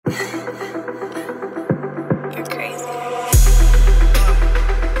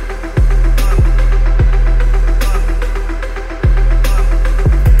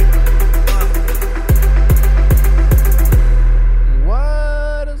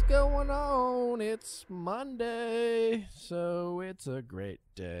It's Monday, so it's a great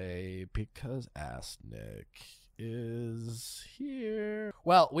day because Ask Nick is here.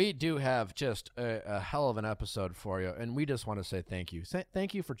 Well, we do have just a hell of an episode for you, and we just want to say thank you.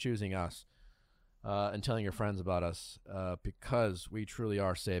 Thank you for choosing us and telling your friends about us because we truly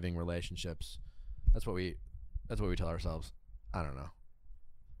are saving relationships. That's what we tell ourselves. I don't know.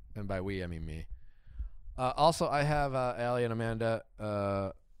 And by we, I mean me. Also, I have Allie and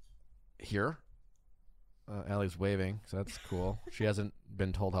Amanda here. Allie's waving, so that's cool. She hasn't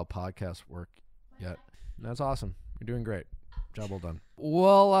been told how podcasts work yet. That's awesome. You're doing great. Job well done.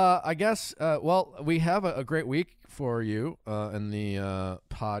 Well, I guess, we have a great week for you in the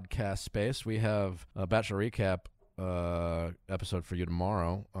podcast space. We have a Bachelor Recap episode for you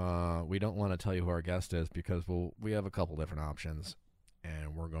tomorrow. We don't want to tell you who our guest is because we have a couple different options.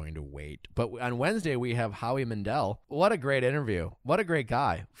 And we're going to wait. But on Wednesday we have Howie Mandel. What a great interview! What a great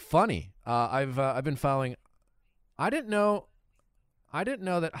guy. Funny. I've been following. I didn't know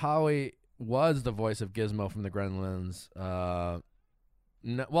that Howie was the voice of Gizmo from the Gremlins.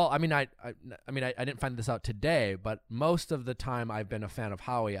 No, well, I didn't find this out today, but most of the time I've been a fan of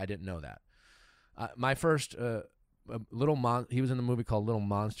Howie. I didn't know that. My first he was in the movie called Little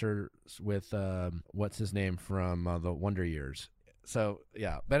Monsters with what's his name from the Wonder Years. So,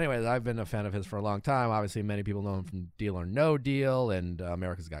 yeah. But anyways, I've been a fan of his for a long time. Obviously, many people know him from Deal or No Deal and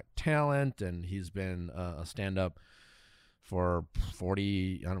America's Got Talent. And he's been a stand-up for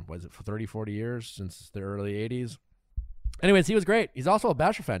 40 years, since the early 80s. Anyways, he was great. He's also a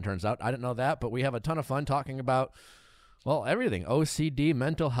Bachelor fan, turns out. I didn't know that. But we have a ton of fun talking about, well, everything. OCD,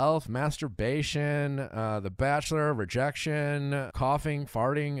 mental health, masturbation, The Bachelor, rejection, coughing,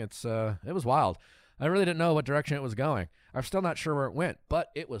 farting. It was wild. I really didn't know what direction it was going. I'm still not sure where it went, but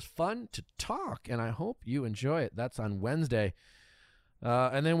it was fun to talk, and I hope you enjoy it. That's on Wednesday.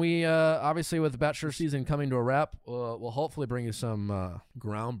 And then we, obviously, with the Bachelor season coming to a wrap, we'll hopefully bring you some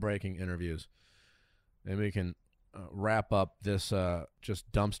groundbreaking interviews, and we can wrap up this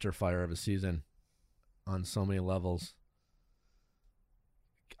just dumpster fire of a season on so many levels.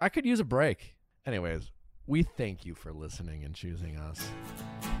 I could use a break. Anyways, we thank you for listening and choosing us.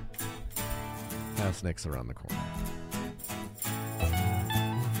 Ask Nick's around the corner.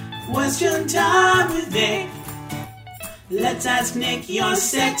 Question time with Nick. Let's ask Nick your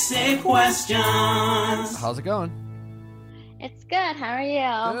sexy questions. How's it going? It's good. How are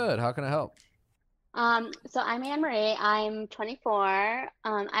you? Good. How can I help? So I'm Anne Marie. I'm 24.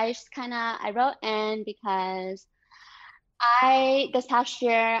 I wrote in because this past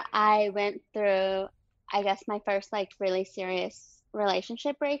year I went through, I guess, my first really serious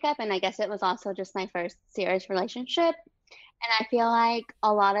relationship breakup, and I guess it was also just my first serious relationship. And I feel like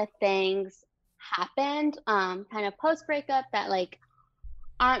a lot of things happened kind of post breakup that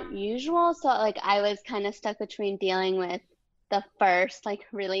aren't usual. So I was kind of stuck between dealing with the first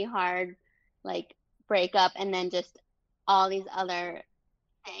really hard breakup and then just all these other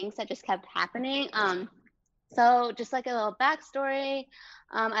things that just kept happening. So just a little backstory,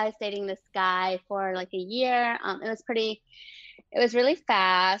 I was dating this guy for a year. It was really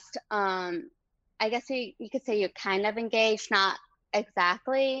fast. I guess you could say you're kind of engaged, not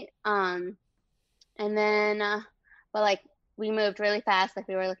exactly. And then, we moved really fast.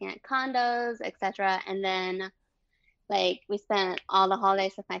 We were looking at condos, etc. And then, we spent all the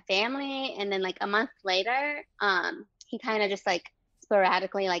holidays with my family. And then, a month later, he kind of just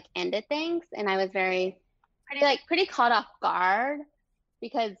sporadically ended things, and I was pretty caught off guard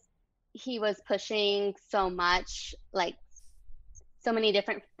because he was pushing so much, so many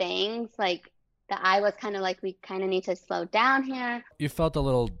different things, that I was kind of we kind of need to slow down here. You felt a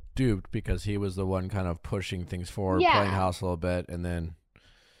little duped because he was the one kind of pushing things forward, playing house a little bit, and then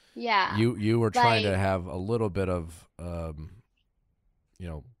you were trying to have a little bit of,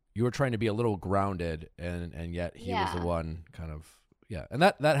 you were trying to be a little grounded, and yet he was the one kind of, and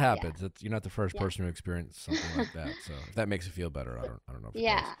that happens. Yeah. You're not the first person to experience something like that. So if that makes you feel better, I don't know.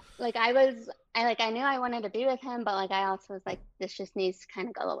 If I knew I wanted to be with him, but I also was this just needs to kind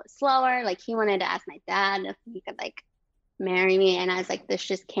of go a little bit slower. He wanted to ask my dad if he could marry me, and I was this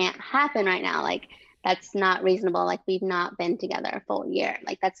just can't happen right now. That's not reasonable. We've not been together a full year.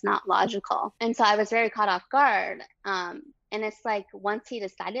 That's not logical. And so I was very caught off guard. And it's once he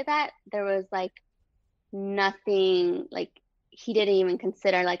decided that, there was nothing, he didn't even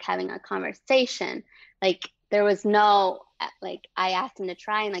consider having a conversation. There was no, I asked him to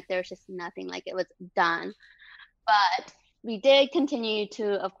try, and there was just nothing, it was done. But we did continue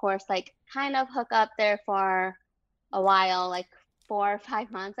to, of course, kind of hook up there for a while, 4 or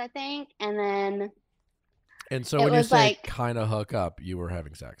 5 months, I think. And then And so when you say kind of hook up, you were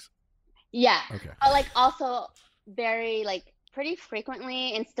having sex? Yeah. Okay. But like also very like pretty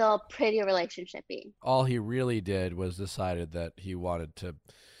frequently and still pretty relationshipy. All he really did was decided that he wanted to,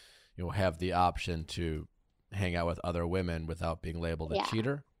 have the option to hang out with other women without being labeled a Yeah.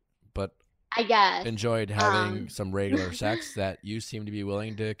 cheater, but I guess. enjoyed having some regular sex that you seem to be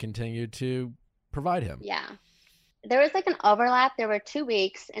willing to continue to provide him. Yeah. There was like an overlap. There were 2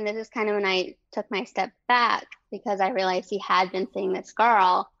 weeks, and this is kind of when I took my step back because I realized he had been seeing this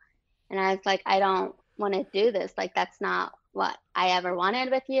girl, and I was like, I don't want to do this. Like, that's not what I ever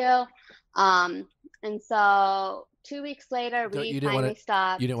wanted with you. And so 2 weeks later, So we finally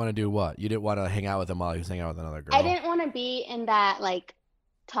stopped. You didn't want to do what? You didn't want to hang out with him while he was hanging out with another girl? I didn't want to be in that like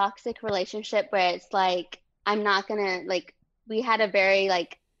toxic relationship where it's like, I'm not gonna like, we had a very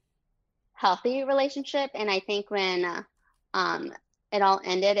like healthy relationship, and I think when it all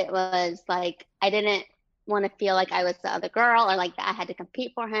ended, it was like I didn't want to feel like I was the other girl or like that I had to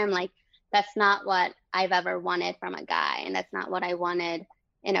compete for him. Like that's not what I've ever wanted from a guy, and that's not what I wanted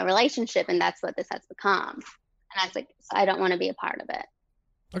in a relationship, and that's what this has become. And I was like, so I don't want to be a part of it.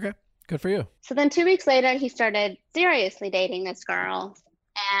 Okay, good for you. So then 2 weeks later, he started seriously dating this girl,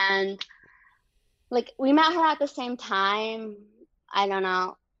 and like we met her at the same time. I don't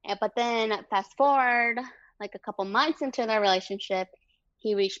know. But then fast forward like a couple months into their relationship,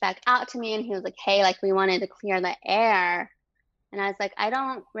 he reached back out to me and he was like, hey, like we wanted to clear the air. And I was like, I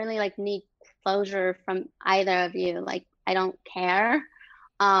don't really like need closure from either of you. Like I don't care.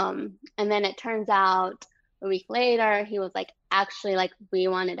 And then it turns out a week later, he was like, actually, like we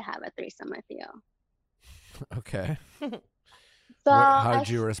wanted to have a threesome with you. Okay. So how did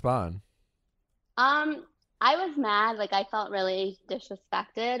you respond? I was mad. Like I felt really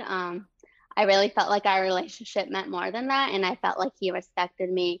disrespected. I really felt like our relationship meant more than that, and I felt like he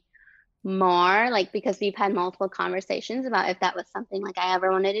respected me more, like because we've had multiple conversations about if that was something like I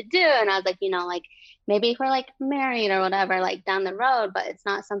ever wanted to do, and I was like, like maybe if we're like married or whatever, like down the road, but it's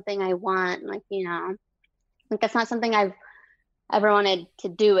not something I want. Like like that's not something I've ever wanted to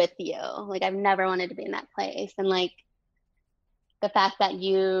do with you. Like I've never wanted to be in that place, and like the fact that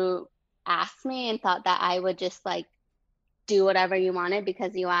you asked me and thought that I would just like do whatever you wanted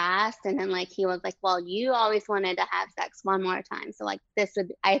because you asked, and then like he was like, well, you always wanted to have sex one more time, so like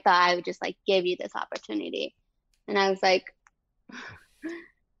I thought I would just like give you this opportunity. And I was like,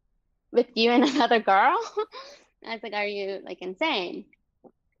 with you and another girl? I was like, are you like insane?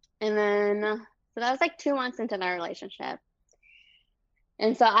 And then so that was like 2 months into their relationship,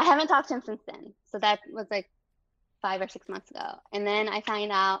 and so I haven't talked to him since then. So that was like 5 or 6 months ago. And then I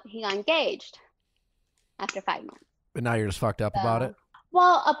find out he got engaged after 5 months. But now you're just fucked up about it?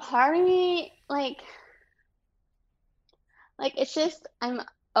 Well, a part of me, like it's just, I'm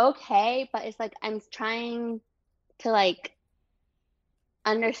okay, but it's like, I'm trying to like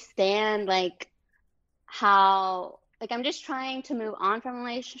understand like how, like I'm just trying to move on from a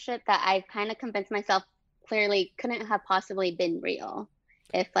relationship that I've kind of convinced myself clearly couldn't have possibly been real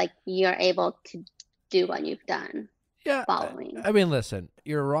if like you're able to do what you've done. Yeah. Following. I mean, listen,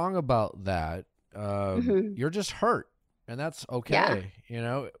 you're wrong about that. You're just hurt, and that's okay.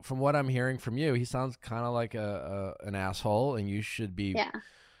 Yeah. From what I'm hearing from you, he sounds kind of like an asshole, and you should be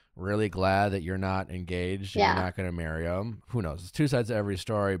really glad that you're not engaged and you're not going to marry him. Who knows? It's two sides to every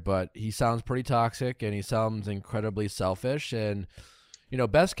story, but he sounds pretty toxic, and he sounds incredibly selfish. And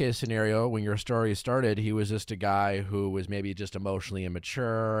best case scenario, when your story started, he was just a guy who was maybe just emotionally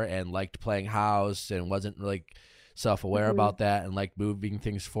immature and liked playing house and wasn't really self-aware about that and liked moving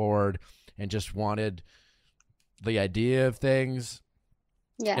things forward and just wanted the idea of things.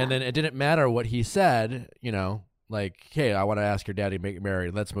 Yeah. And then it didn't matter what he said, like, hey, I want to ask your daddy to make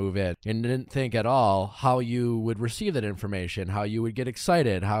married. Let's move in. And didn't think at all how you would receive that information, how you would get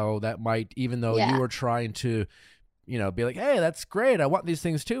excited, how that might, even though you were trying to be like, hey, that's great, I want these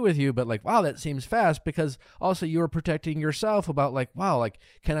things too with you, but like, wow, that seems fast, because also you were protecting yourself about like, wow, like,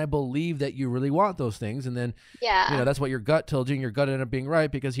 can I believe that you really want those things? And then, that's what your gut told you, and your gut ended up being right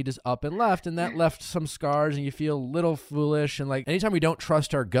because he just up and left, and that left some scars, and you feel a little foolish. And like, anytime we don't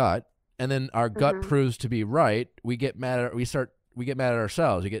trust our gut, and then our gut proves to be right, we get mad at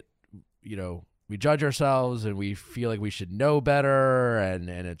ourselves. We judge ourselves, and we feel like we should know better, and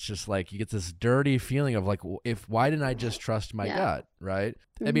it's just like you get this dirty feeling of like, why didn't I just trust my gut, right?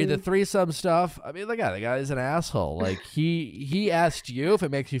 I mean, the threesome stuff, I mean, the guy is an asshole. Like he asked you if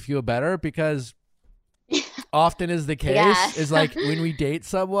it makes you feel better, because often is the case is like when we date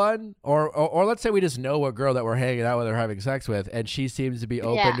someone, or let's say we just know a girl that we're hanging out with or having sex with, and she seems to be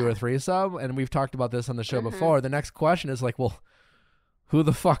open to a threesome, and we've talked about this on the show before. The next question is like, well, who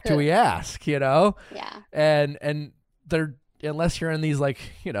the fuck do we ask, Yeah. And they're, unless you're in these like,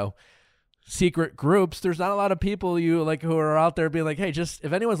 secret groups, there's not a lot of people you like who are out there being like, hey, just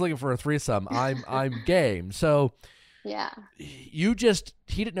if anyone's looking for a threesome, I'm game. So Yeah. he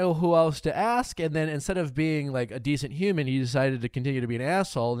didn't know who else to ask, and then instead of being like a decent human, he decided to continue to be an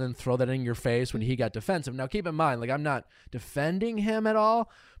asshole and then throw that in your face when he got defensive. Now keep in mind, like, I'm not defending him at all,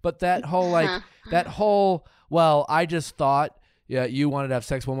 but that whole well, I just thought you wanted to have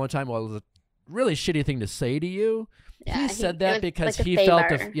sex one more time. Well, it was a really shitty thing to say to you. Yeah, he said that because like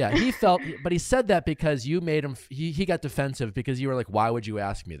he felt but he said that because you made him he got defensive because you were like, why would you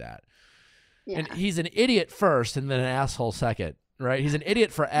ask me that? Yeah. And he's an idiot first and then an asshole second, right? He's an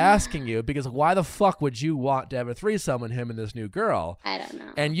idiot for asking you because why the fuck would you want to have a threesome with him and this new girl? I don't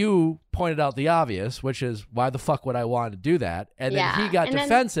know. And you pointed out the obvious, which is why the fuck would I want to do that? And then he got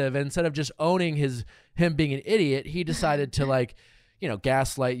defensive. And instead of just owning him being an idiot, he decided to like,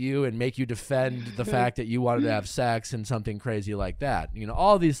 gaslight you and make you defend the fact that you wanted to have sex and something crazy like that.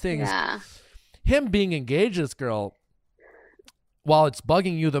 All these things. Yeah. Him being engaged to this girl, while it's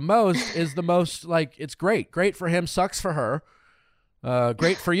bugging you the most, is the most, like, it's great. Great for him, sucks for her.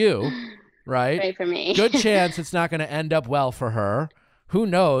 Great for you, right? Great for me. Good chance it's not going to end up well for her. Who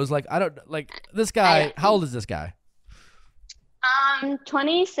knows? Like, I don't, like, this guy, how old is this guy?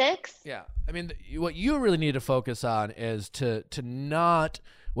 26. Yeah. I mean, what you really need to focus on is to not,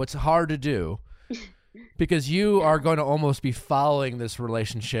 what's hard to do, because you are going to almost be following this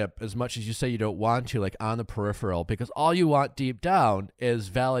relationship as much as you say you don't want to, like on the peripheral, because all you want deep down is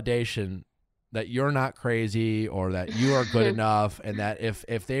validation that you're not crazy or that you are good enough, and that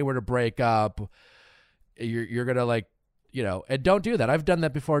if they were to break up, you're going to like, and don't do that. I've done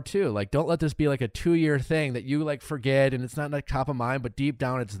that before too. Like, don't let this be like a 2-year thing that you like forget and it's not like top of mind, but deep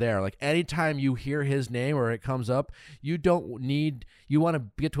down it's there. Like anytime you hear his name or it comes up, you want to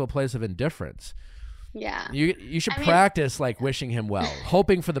get to a place of indifference. Yeah. You should practice like wishing him well,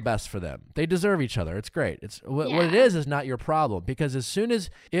 hoping for the best for them. They deserve each other. It's great. What it is not your problem, because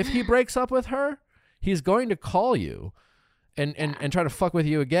if he breaks up with her, he's going to call you and try to fuck with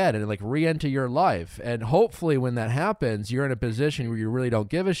you again and like re-enter your life. And hopefully when that happens, you're in a position where you really don't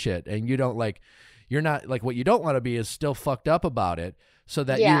give a shit and you're not like, what you don't want to be is still fucked up about it, so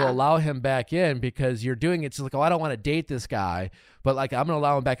that you allow him back in, because you're doing it. So like, oh, I don't want to date this guy, but like, I'm going to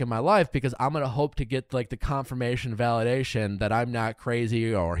allow him back in my life because I'm going to hope to get like the confirmation validation that I'm not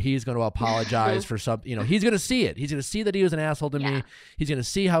crazy, or he's going to apologize for something. He's going to see it. He's going to see that he was an asshole to me. He's going to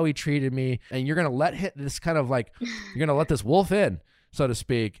see how he treated me. And you're going to let this kind of like, you're going to let this wolf in, so to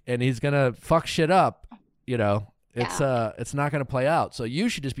speak. And he's going to fuck shit up, It's not going to play out. So you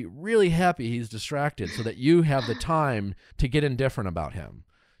should just be really happy he's distracted, so that you have the time to get indifferent about him,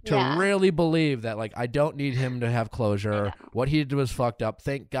 to really believe that, like, I don't need him to have closure. What he did was fucked up.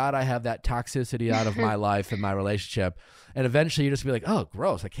 Thank God I have that toxicity out of my life and my relationship. And eventually you just be like, oh,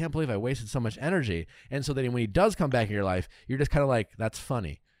 gross. I can't believe I wasted so much energy. And so then when he does come back in your life, you're just kind of like, that's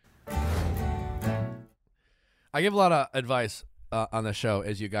funny. I give a lot of advice on the show,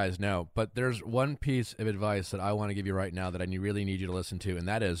 as you guys know, but there's one piece of advice that I want to give you right now that I really need you to listen to, and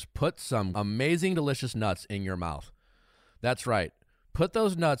that is put some amazing, delicious nuts in your mouth. That's right. Put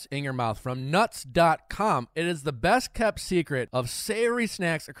those nuts in your mouth from nuts.com. It is the best kept secret of savory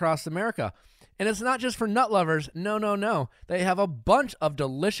snacks across America. And it's not just for nut lovers. No. They have a bunch of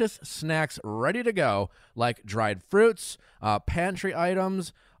delicious snacks ready to go, like dried fruits, pantry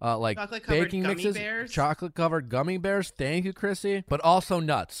items, like baking mixes, chocolate-covered gummy bears. Thank you, Chrissy. But also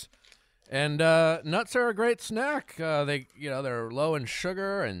nuts. And nuts are a great snack. They're low in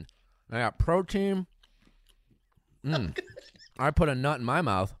sugar and they got protein. I put a nut in my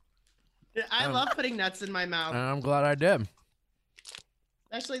mouth. I love putting nuts in my mouth. And I'm glad I did.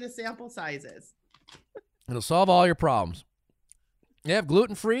 Especially the sample sizes. It'll solve all your problems. They have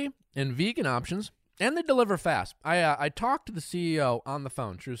gluten-free and vegan options, and they deliver fast. I talked to the CEO on the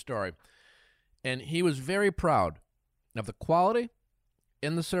phone, true story, and he was very proud of the quality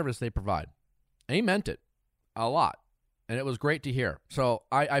and the service they provide. And he meant it a lot, and it was great to hear. So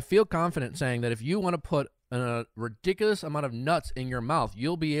I feel confident saying that if you want to put a ridiculous amount of nuts in your mouth,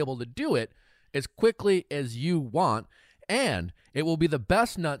 you'll be able to do it as quickly as you want, and it will be the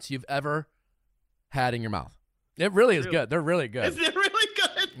best nuts you've ever had in your mouth. It really is good. They're really good. They're really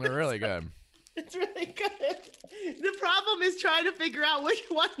good. They're really good. It's really good. The problem is trying to figure out which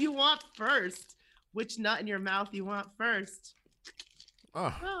one you want first. Which nut in your mouth you want first.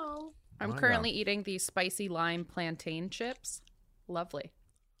 Oh. I'm currently eating these spicy lime plantain chips. Lovely.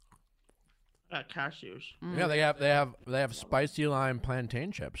 Cashews. Yeah, they have spicy lime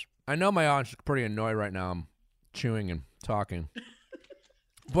plantain chips. I know my aunt's pretty annoyed right now. I'm chewing and talking.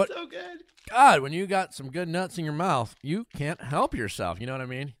 But so good. God, when you got some good nuts in your mouth, you can't help yourself. You know what I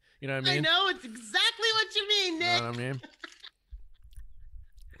mean? You know what I mean? I know, it's exactly what you mean, Nick. You know what I mean?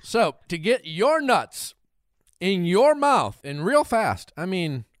 So, to get your nuts in your mouth and real fast, I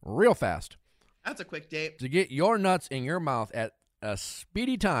mean real fast. That's a quick date. To get your nuts in your mouth at a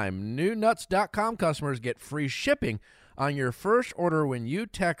speedy time, newnuts.com customers get free shipping on your first order when you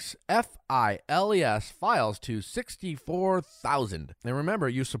text FILES files to 64,000. And remember,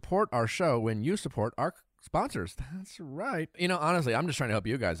 you support our show when you support our sponsors. That's right. You know, honestly, I'm just trying to help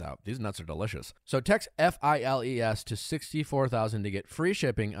you guys out. These nuts are delicious. So text FILES to 64,000 to get free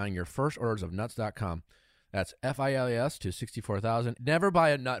shipping on your first orders of nuts.com. That's FILES to 64,000. Never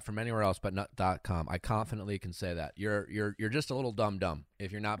buy a nut from anywhere else but nut.com. I confidently can say that. You're just a little dumb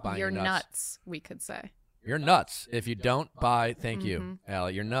if you're not buying your nuts. You're nuts, we could say. You're nuts if you don't buy, thank you,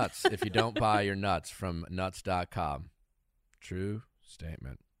 Allie. You're nuts if you don't buy your nuts from nuts.com. True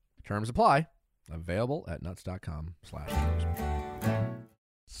statement. Terms apply. Available at nuts.com/terms.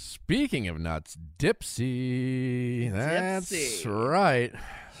 Speaking of nuts, Dipsy. That's Dipsy. right.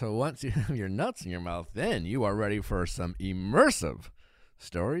 So once you have your nuts in your mouth, then you are ready for some immersive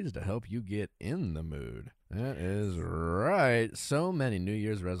stories to help you get in the mood. That is right. So many New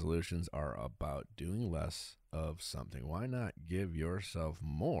Year's resolutions are about doing less of something. Why not give yourself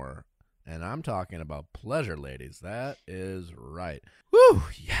more? And I'm talking about pleasure, ladies. That is right. Woo!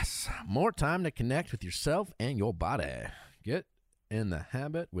 Yes. More time to connect with yourself and your body. Get in the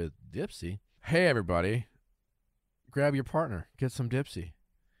habit with Dipsy. Hey, everybody. Grab your partner. Get some Dipsy.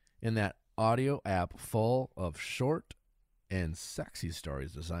 In that audio app full of short and sexy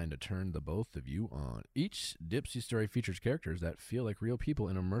stories designed to turn the both of you on. Each Dipsy story features characters that feel like real people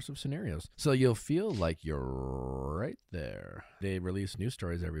in immersive scenarios, so you'll feel like you're right there. They release new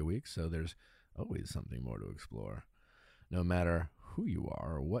stories every week, so there's always something more to explore, no matter who you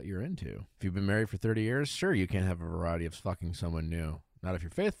are or what you're into. If you've been married for 30 years, sure, you can't have a variety of fucking someone new. Not if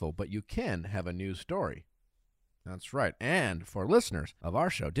you're faithful, but you can have a new story. That's right. And for listeners of our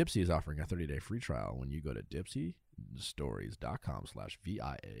show, Dipsy is offering a 30-day free trial when you go to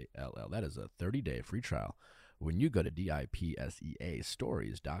dipsystories.com/VIALL. That is a 30-day free trial when you go to DIPSEA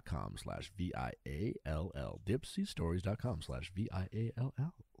stories.com/VIALL.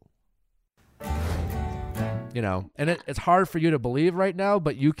 dipsystories.com/VIALL. You know, and it's hard for you to believe right now,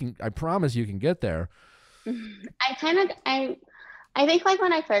 but you can, I promise you can get there. I think like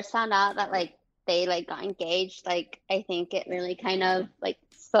when I first found out that like they like got engaged, like I think it really kind of like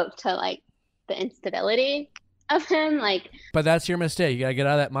spoke to like the instability of him, like. But that's your mistake. You gotta get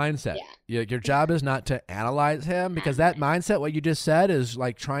out of that mindset. Yeah. Your job is not to analyze him, because that mindset, what you just said, is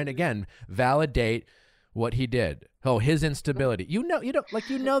like trying to again validate what he did. Oh, his instability. You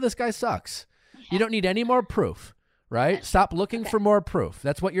know this guy sucks. You don't need any more proof, right? Stop looking for more proof.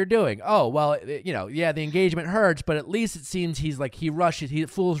 That's what you're doing. Oh, well, you know, yeah, the engagement hurts, but at least it seems he's like,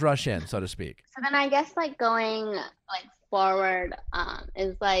 fools rush in, so to speak. So then I guess like going like forward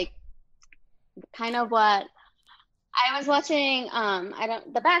is like kind of what I was watching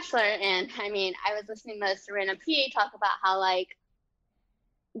The Bachelor, and I mean I was listening to Serena P talk about how like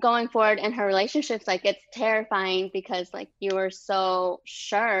going forward in her relationships, like it's terrifying because like you were so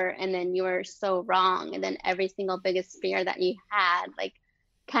sure and then you were so wrong, and then every single biggest fear that you had like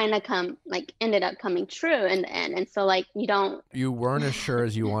kind of ended up coming true in the end. And so like you weren't as sure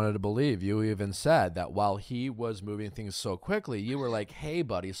as you wanted to believe. You even said that while he was moving things so quickly, you were like, hey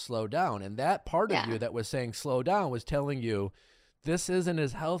buddy, slow down. And that part of you that was saying slow down was telling you this isn't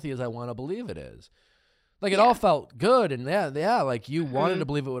as healthy as I want to believe it is. Like it all felt good, and like you wanted to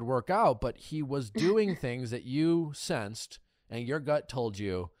believe it would work out, but he was doing things that you sensed and your gut told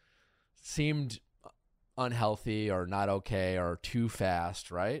you seemed unhealthy or not okay or too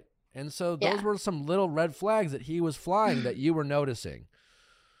fast, right? And so those were some little red flags that he was flying that you were noticing.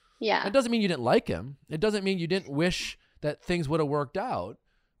 Yeah. It doesn't mean you didn't like him. It doesn't mean you didn't wish that things would have worked out,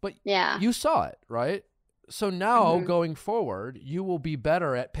 but you saw it, right? So now going forward, you will be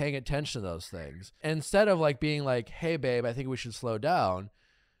better at paying attention to those things. Instead of like being like, hey babe, I think we should slow down.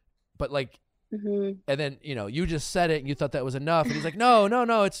 But like, and then, you know, you just said it and you thought that was enough. And he's like, no,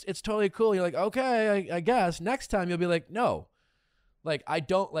 it's totally cool. And you're like, okay, I guess next time you'll be like, no, like, I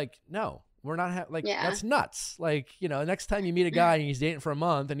don't like, no, we're not that's nuts. Like, you know, next time you meet a guy and he's dating for a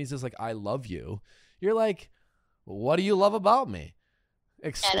month and he's just like, I love you. You're like, what do you love about me?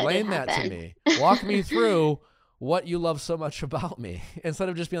 Explain that to me. Walk me through what you love so much about me, instead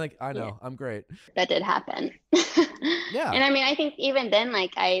of just being like, I know, I'm great. That did happen. Yeah. And I mean, I think even then,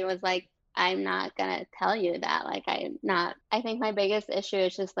 like, I was like, I'm not going to tell you that. Like, I think my biggest issue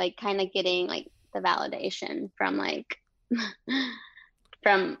is just like kind of getting like the validation from like,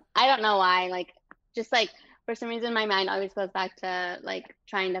 I don't know why, like, just like for some reason my mind always goes back to like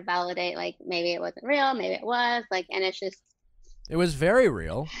trying to validate like maybe it wasn't real, maybe it was, like, and it's just It was very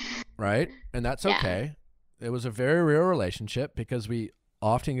real, right? And that's Yeah. okay. It was a very real relationship because we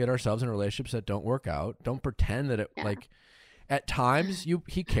often get ourselves in relationships that don't work out. Don't pretend that it Yeah. like at times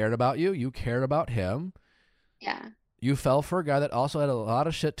he cared about you, you cared about him. yeah. You fell for a guy that also had a lot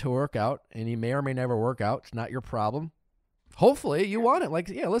of shit to work out, and he may or may never work out. It's not your problem. Hopefully you want it. Like,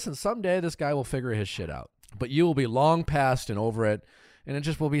 yeah, listen, someday this guy will figure his shit out. But you will be long past and over it, and it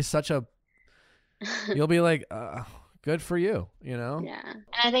just will be such a you'll be like, good for you, you know? Yeah. And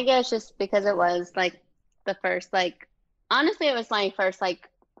I think it was just because it was like the first, like, honestly, it was my first, like,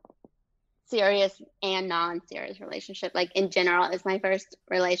 serious and non-serious relationship. Like, in general, it's my first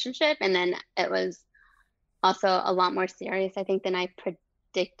relationship. And then it was also a lot more serious, I think, than I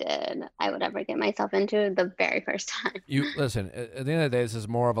predicted I would ever get myself into the very first time. You listen, at the end of the day, this is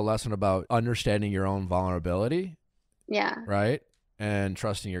more of a lesson about understanding your own vulnerability, Yeah. right? And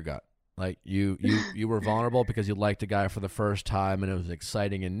trusting your gut. Like you were vulnerable because you liked a guy for the first time and it was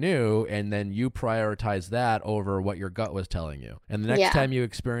exciting and new, and then you prioritize that over what your gut was telling you. And the next Yeah. time you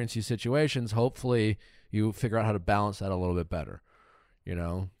experience these situations, hopefully you figure out how to balance that a little bit better. You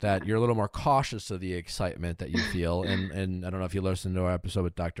know, that you're a little more cautious of the excitement that you feel. And I don't know if you listened to our episode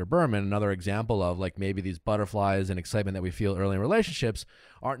with Dr. Berman, another example of like maybe these butterflies and excitement that we feel early in relationships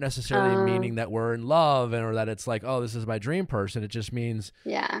aren't necessarily meaning that we're in love or that it's like, oh, this is my dream person. It just means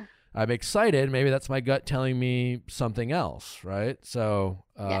Yeah. I'm excited. Maybe that's my gut telling me something else, right? So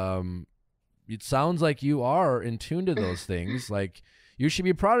it sounds like you are in tune to those things. Like you should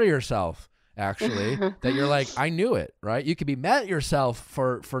be proud of yourself. Actually, that you're like, I knew it, right? You could be mad at yourself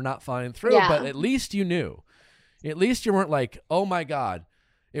for not following through, Yeah. but at least you knew. At least you weren't like, oh my God,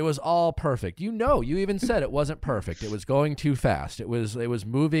 it was all perfect. You know, you even said it wasn't perfect. It was going too fast. It was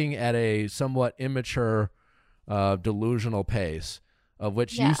moving at a somewhat immature, delusional pace of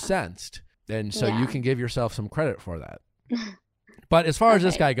which Yeah. you sensed. And so you Yeah. can give yourself some credit for that. But as far as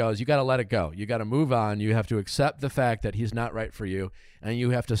this Okay. guy goes, you got to let it go. You got to move on. You have to accept the fact that he's not right for you, and you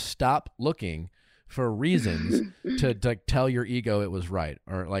have to stop looking for reasons to tell your ego it was right,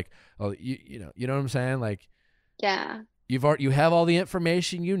 or like, oh, you know what I'm saying? Like, Yeah. you have all the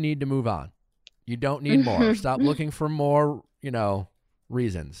information you need to move on. You don't need more. Stop looking for more,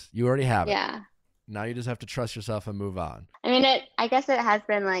 reasons. You already have it. Yeah. Now you just have to trust yourself and move on. I mean, I guess it has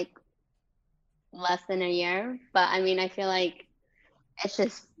been like less than a year, but I mean, I feel like it's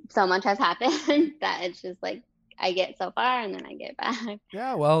just so much has happened that it's just like I get so far and then I get back.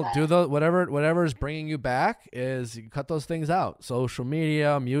 Yeah, well, do the whatever is bringing you back is you cut those things out. Social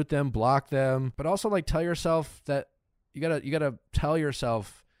media, mute them, block them, but also like tell yourself that you gotta tell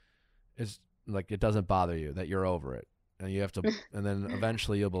yourself is like it doesn't bother you, that you're over it, and you have to, and then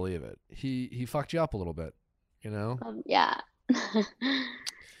eventually you'll believe it. He fucked you up a little bit, Yeah.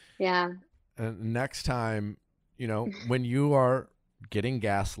 Yeah. And next time, when you are getting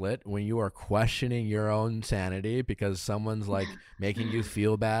gaslit, when you are questioning your own sanity because someone's like making you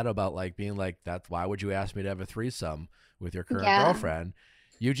feel bad about like being like, that's why would you ask me to have a threesome with your current Yeah. girlfriend?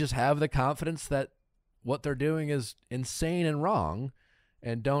 You just have the confidence that what they're doing is insane and wrong,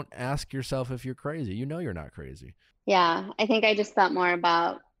 and don't ask yourself if you're crazy. You know you're not crazy. Yeah. I think I just thought more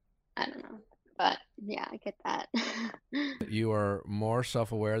about, I don't know, but yeah, I get that. You are more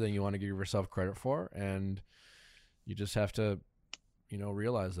self-aware than you want to give yourself credit for, and you just have to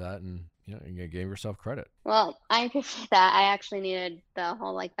realize that, and you give yourself credit. Well, I appreciate that. I actually needed the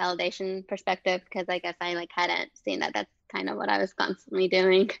whole like validation perspective because I guess I like hadn't seen that. That's kind of what I was constantly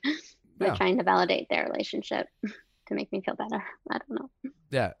doing, like Yeah. trying to validate their relationship to make me feel better. I don't know.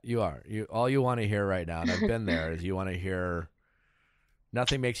 Yeah, you are. All you want to hear right now, and I've been there, is you want to hear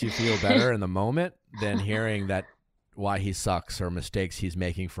nothing makes you feel better in the moment than hearing that why he sucks or mistakes he's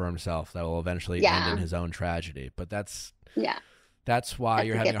making for himself that will eventually Yeah. end in his own tragedy. But that's Yeah. why That's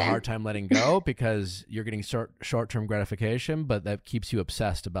you're a having a given. hard time letting go, because you're getting short-term gratification, but that keeps you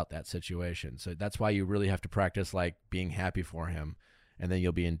obsessed about that situation. So that's why you really have to practice like being happy for him, and then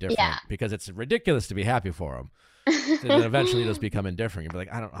you'll be indifferent, Yeah. because it's ridiculous to be happy for him. And then eventually you'll just become indifferent. You'll be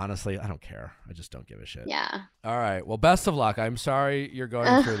like, I don't care. I just don't give a shit. Yeah. All right. Well, best of luck. I'm sorry you're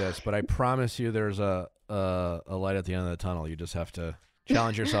going through this, but I promise you there's a light at the end of the tunnel. You just have to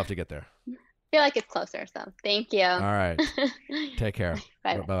challenge yourself to get there. I feel like it's closer. So thank you. All right. Take care.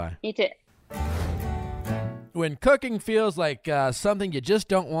 Bye. Bye-bye. You too. When cooking feels like something you just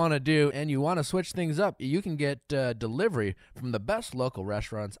don't want to do and you want to switch things up, you can get delivery from the best local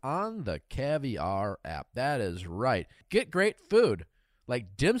restaurants on the Caviar app. That is right. Get great food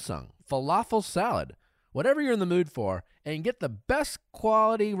like dim sum, falafel salad, whatever you're in the mood for, and get the best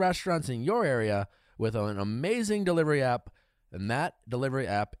quality restaurants in your area with an amazing delivery app, and that delivery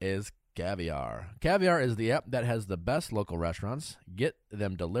app is Caviar. Caviar is the app that has the best local restaurants. Get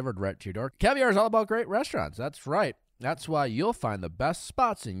them delivered right to your door. Caviar is all about great restaurants. That's right. That's why you'll find the best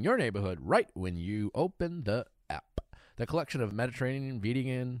spots in your neighborhood right when you open the app. The collection of Mediterranean,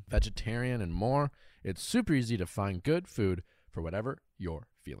 vegan, vegetarian, and more. It's super easy to find good food for whatever you're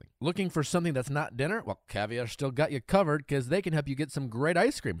feeling. Looking for something that's not dinner? Well, Caviar still got you covered because they can help you get some great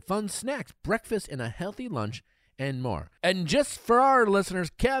ice cream, fun snacks, breakfast, and a healthy lunch, and more. And just for our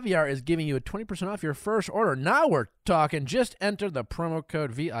listeners, Caviar is giving you a 20% off your first order. Now we're talking. Just enter the promo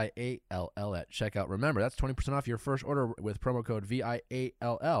code VIALL at checkout. Remember, that's 20% off your first order with promo code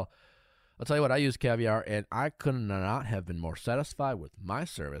VIALL. I'll tell you what, I use Caviar, and I could not have been more satisfied with my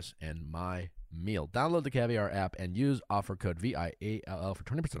service and my meal. Download the Caviar app and use offer code VIALL for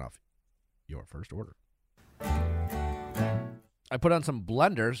 20% off your first order. I put on some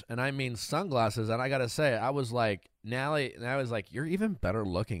blenders, and I mean sunglasses, and I got to say, I was like, Nally, and I was like, you're even better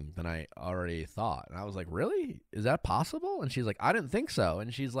looking than I already thought. And I was like, really? Is that possible? And she's like, I didn't think so.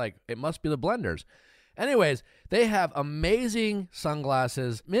 And she's like, it must be the blenders. Anyways, they have amazing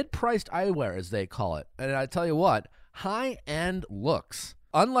sunglasses, mid-priced eyewear, as they call it. And I tell you what, high-end looks.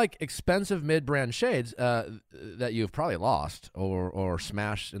 Unlike expensive mid-brand shades that you've probably lost or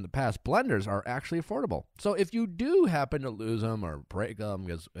smashed in the past, blenders are actually affordable. So if you do happen to lose them or break them,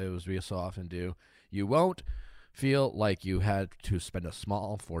 as we so often do, you won't feel like you had to spend a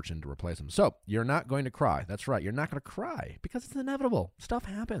small fortune to replace them. So you're not going to cry. That's right. You're not going to cry because it's inevitable. Stuff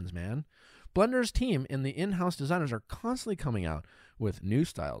happens, man. Blender's team and the in-house designers are constantly coming out with new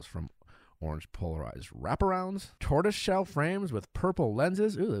styles, from orange polarized wraparounds, tortoiseshell frames with purple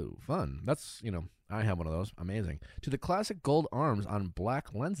lenses. Ooh, fun. That's, I have one of those. Amazing. To the classic gold arms on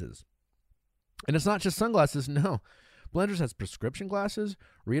black lenses. And it's not just sunglasses, no. Blenders has prescription glasses,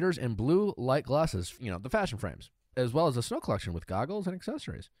 readers, and blue light glasses, the fashion frames, as well as a snow collection with goggles and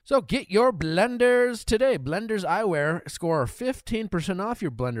accessories. So get your blenders today. Blenders Eyewear. Score 15% off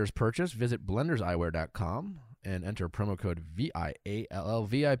your blenders purchase. Visit blenderseyewear.com and enter promo code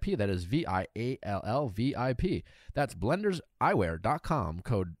VIALLVIP. That is VIALLVIP. That's blenderseyewear.com,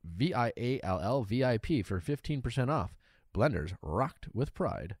 code VIALLVIP for 15% off. Blenders, rocked with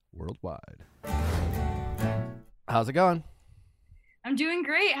pride worldwide. How's it going? I'm doing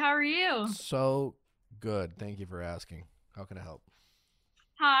great. How are you? So good. Thank you for asking. How can I help?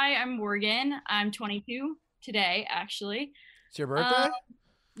 Hi, I'm Morgan. I'm 22 today, actually. It's your birthday?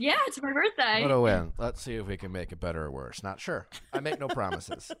 Yeah, it's my birthday. What a win. Let's see if we can make it better or worse. Not sure. I make no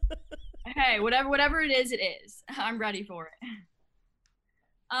promises. Hey, whatever it is, it is. I'm ready for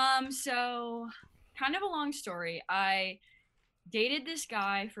it. So kind of a long story. I dated this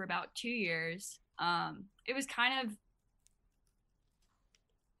guy for about 2 years. It was kind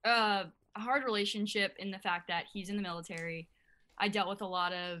of a hard relationship in the fact that he's in the military. I dealt with a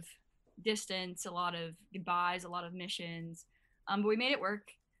lot of distance, a lot of goodbyes, a lot of missions. But we made it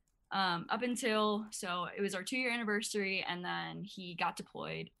work. Up until, so it was our 2-year anniversary, and then he got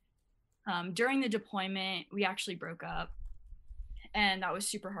deployed. During the deployment, we actually broke up, and that was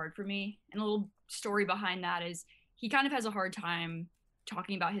super hard for me. And a little story behind that is he kind of has a hard time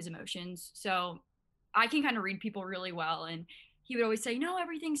talking about his emotions. So I can kind of read people really well, and he would always say, no,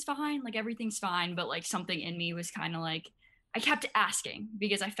 everything's fine, like everything's fine. But like something in me was kind of like, I kept asking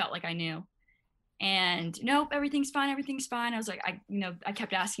because I felt like I knew. And nope, everything's fine. Everything's fine. I was like, I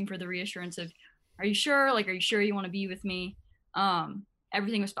kept asking for the reassurance of, are you sure? Like, are you sure you want to be with me?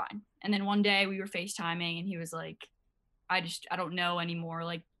 Everything was fine. And then one day we were FaceTiming, and he was like, I don't know anymore.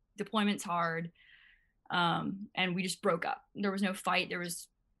 Like, deployment's hard. And we just broke up. There was no fight.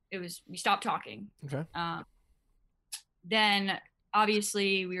 We stopped talking. Okay. Then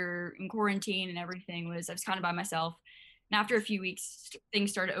obviously we were in quarantine and everything I was kind of by myself. And after a few weeks,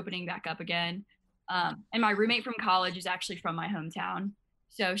 things started opening back up again. And my roommate from college is actually from my hometown.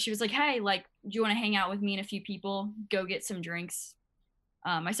 So she was like, hey, like, do you want to hang out with me and a few people, go get some drinks?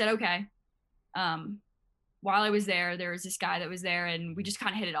 I said, okay. While I was there was this guy that was there, and we just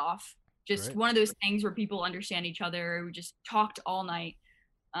kind of hit it off. Just Great. One of those things where people understand each other. We just talked all night.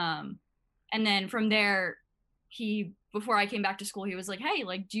 And then from there, before I came back to school, he was like, hey,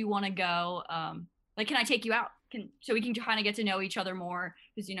 like, do you want to go? Like, can I take you out? So we can kind of get to know each other more,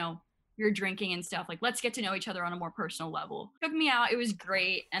 because, you're drinking and stuff. Like, let's get to know each other on a more personal level. Took me out. It was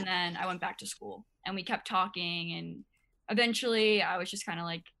great. And then I went back to school, and we kept talking. And eventually I was just kind of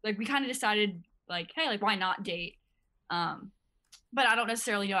like we kind of decided like, hey, like, why not date? But I don't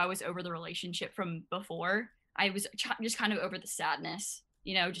necessarily know I was over the relationship from before. I was just kind of over the sadness,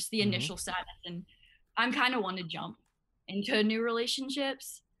 just the initial sadness. And I'm kind of one to jump into new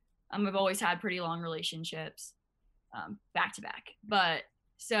relationships. I've always had pretty long relationships, back to back. But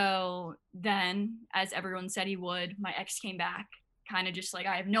so then, as everyone said he would, my ex came back, kind of just like,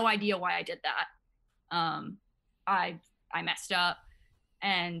 I have no idea why I did that. I messed up,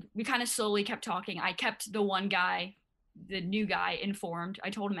 and we kind of slowly kept talking. I kept the one guy, the new guy, informed. I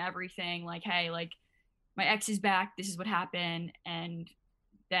told him everything, like, hey, like, my ex is back. This is what happened. And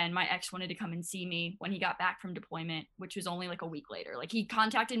then my ex wanted to come and see me when he got back from deployment, which was only like a week later. Like, he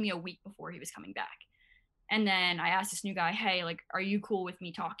contacted me a week before he was coming back. And then I asked this new guy, hey, like, are you cool with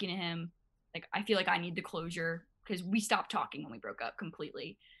me talking to him? Like, I feel like I need the closure, because we stopped talking when we broke up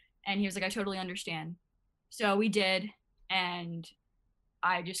completely. And he was like, I totally understand. So we did. And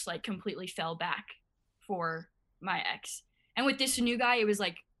I just like completely fell back for my ex. And with this new guy, it was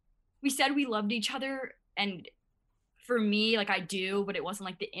like, we said we loved each other. And for me, like, I do, but it wasn't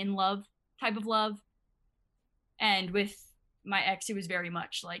like the in love type of love. And with my ex, it was very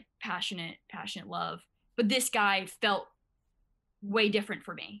much like passionate love. But this guy felt way different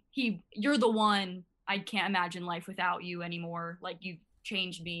for me. You're the one. I can't imagine life without you anymore. Like, you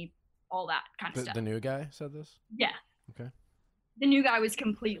changed me, all that kind of stuff. The new guy said this? Yeah. Okay. The new guy was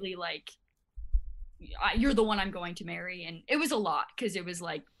completely like, you're the one I'm going to marry. And it was a lot, because it was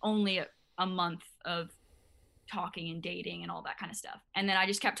like only a month of talking and dating and all that kind of stuff. And then I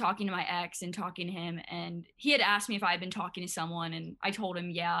just kept talking to my ex and talking to him. And he had asked me if I had been talking to someone. And I told him,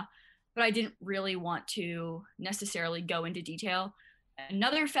 yeah, but I didn't really want to necessarily go into detail.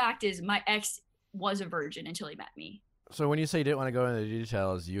 Another fact is my ex was a virgin until he met me. So when you say you didn't want to go into the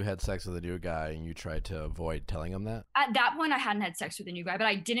details, you had sex with a new guy and you tried to avoid telling him that? At that point, I hadn't had sex with a new guy, but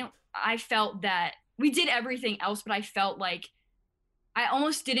I felt that we did everything else, but I felt like I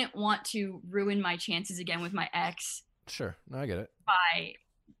almost didn't want to ruin my chances again with my ex. Sure. No, I get it.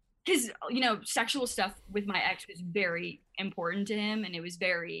 Because, sexual stuff with my ex was very important to him, and it was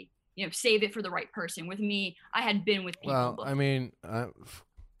very, save it for the right person. With me, I had been with people. Well, before. I mean,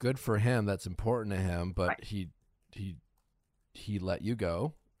 good for him. That's important to him, but right. he let you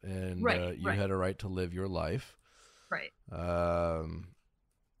go, and you had a right to live your life. Right.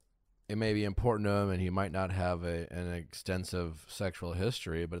 It may be important to him, and he might not have an extensive sexual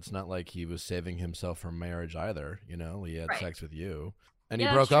history, but it's not like he was saving himself from marriage either. He had sex with you, and he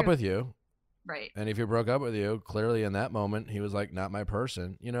broke up with you. Right. And if he broke up with you, clearly in that moment, he was like, not my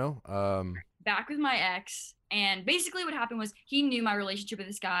person, Back with my ex, and basically what happened was he knew my relationship with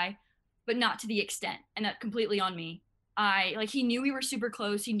this guy, but not to the extent, and that completely on me. He knew we were super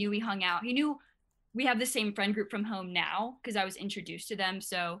close. He knew we hung out. He knew we have the same friend group from home now, because I was introduced to them.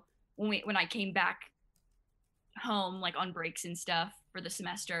 So when I came back home, like on breaks and stuff for the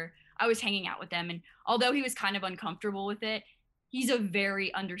semester, I was hanging out with them. And although he was kind of uncomfortable with it, he's a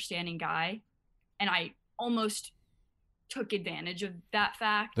very understanding guy. And I almost took advantage of that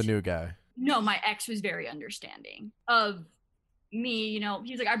fact. The new guy. No, my ex was very understanding of me.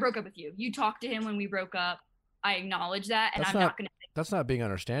 He was like, I broke up with you. You talked to him when we broke up. I acknowledge that. And I'm not going to. That's not being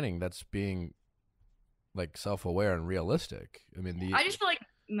understanding. That's being like self-aware and realistic. I mean, I just feel like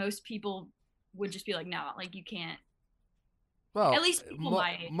most people would just be like, no, like you can't. Well, at least people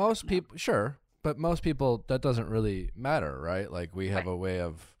my age. Most people, sure. But most people, that doesn't really matter, right? Like, we have a way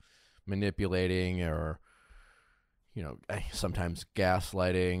of manipulating or, sometimes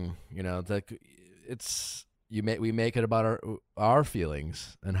gaslighting, we make it about our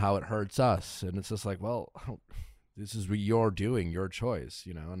feelings and how it hurts us. And it's just like, well, this is what you're doing, your choice,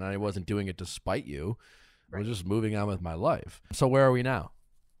 and I wasn't doing it to spite you. I was just moving on with my life. So where are we now?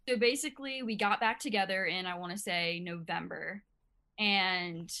 So basically we got back together in, I want to say, November,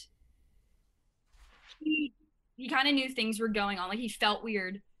 and he kind of knew things were going on. Like, he felt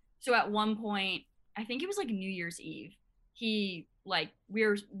weird. So at one point, I think it was like New Year's Eve, he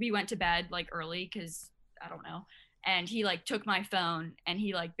we went to bed like early, because I don't know. And he took my phone and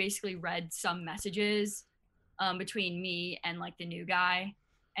he basically read some messages between me and the new guy.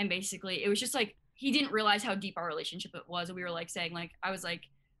 And basically it was just he didn't realize how deep our relationship it was. And we were saying I was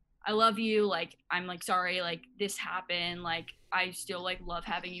I love you. I'm sorry, this happened. I still love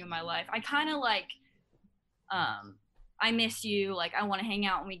having you in my life. I kind of I miss you. I want to hang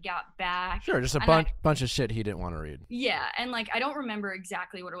out when we got back. Sure, just a bunch of shit he didn't want to read. Yeah, and I don't remember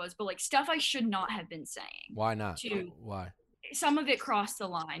exactly what it was, but stuff I should not have been saying. Why not? Why? Some of it crossed the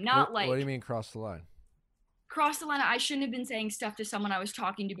line. What do you mean crossed the line? Crossed the line. I shouldn't have been saying stuff to someone I was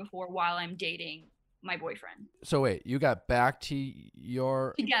talking to before while I'm dating my boyfriend. So wait, you got back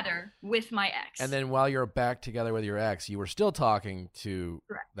together with my ex. And then while you're back together with your ex, you were still talking to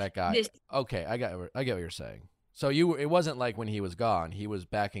that guy. Okay, I get what you're saying. So it wasn't like when he was gone, he was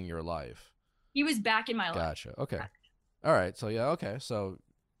back in your life. He was back in my life. Gotcha. Okay. All right. So yeah. Okay. So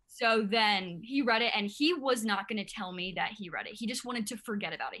So then he read it, and he was not going to tell me that he read it. He just wanted to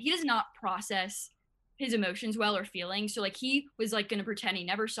forget about it. He does not process his emotions well or feelings. So like he was like going to pretend he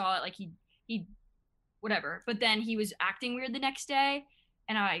never saw it. Like he whatever. But then he was acting weird the next day.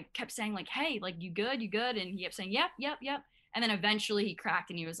 And I kept saying like, hey, like you good? You good? And he kept saying, yep. And then eventually he cracked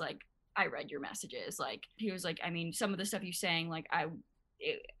and he was like, I read your messages. Like he was like, I mean, some of the stuff you saying, like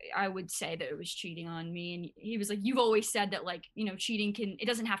I would say that it was cheating on me. And he was like, you've always said that like, you know, cheating it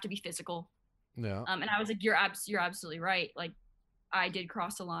doesn't have to be physical. Yeah. And I was like, you're absolutely right. Like I did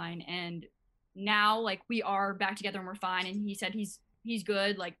cross the line, and now like we are back together and we're fine. And he said he's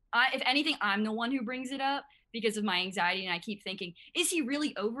good. Like if anything, I'm the one who brings it up because of my anxiety. And I keep thinking, is he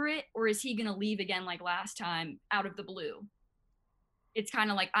really over it, or is he going to leave again like last time out of the blue? It's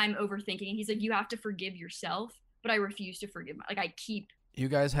kind of like I'm overthinking. And he's like, you have to forgive yourself, but I refuse to forgive. Like I keep. You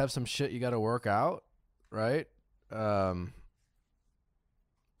guys have some shit you got to work out, right? I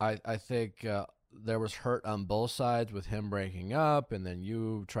think there was hurt on both sides with him breaking up, and then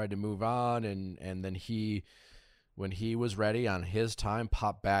you tried to move on, and then he, when he was ready on his time,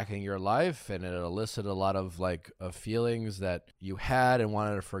 popped back in your life, and it elicited a lot of like of feelings that you had and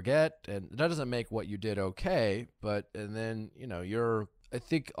wanted to forget, and that doesn't make what you did okay, but and then you know I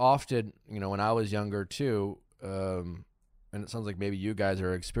think often, you know, when I was younger too, and it sounds like maybe you guys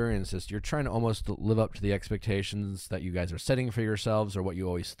are experiencing this, you're trying to almost live up to the expectations that you guys are setting for yourselves or what you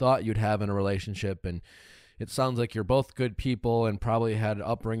always thought you'd have in a relationship. And it sounds like you're both good people and probably had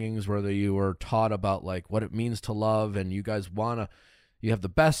upbringings where you were taught about like what it means to love, and you guys you have the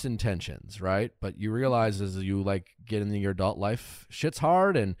best intentions, right? But you realize as you like get into your adult life, shit's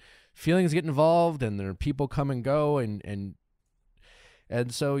hard and feelings get involved and there are people come and go, and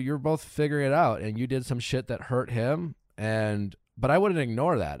so you're both figuring it out, and you did some shit that hurt him. But I wouldn't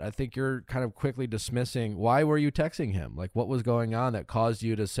ignore that. I think you're kind of quickly dismissing. Why were you texting him? Like, what was going on that caused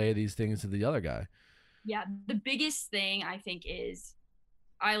you to say these things to the other guy? Yeah, the biggest thing I think is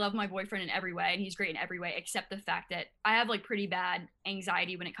I love my boyfriend in every way, and he's great in every way, except the fact that I have like pretty bad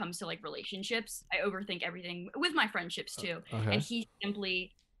anxiety when it comes to like relationships. I overthink everything with my friendships too. Okay. And he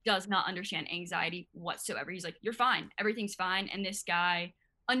simply does not understand anxiety whatsoever. He's like, you're fine. Everything's fine. And this guy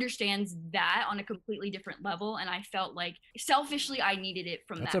understands that on a completely different level, and I felt like selfishly I needed it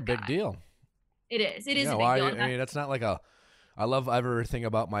from That's that a big guy. deal. It is a big deal. I mean, that's not like I love everything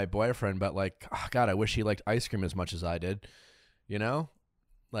about my boyfriend, but like, oh God, I wish he liked ice cream as much as I did, you know?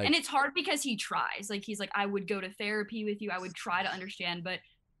 Like, and it's hard because he tries. Like he's like, I would go to therapy with you, I would try to understand, but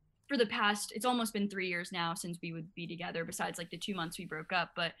for the past, it's almost been 3 years now since we would be together, besides like the 2 months we broke up,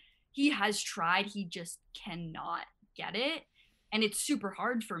 but he has tried. He just cannot get it. And it's super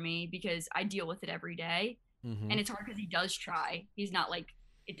hard for me because I deal with it every day. mm-hmm. And it's hard because he does try. He's not like,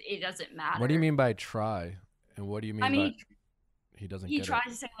 it doesn't matter. What do you mean by try? And what do you mean by he doesn't get it? He tries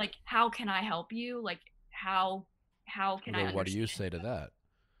to say like, how can I help you? Like, how can I understand? What do you say to that?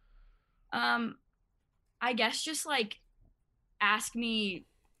 I guess just like ask me,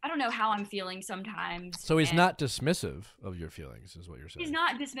 I don't know how I'm feeling sometimes. So he's not dismissive of your feelings, is what you're saying. He's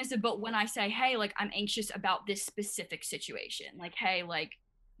not dismissive, but when I say, hey, like I'm anxious about this specific situation, like, hey, like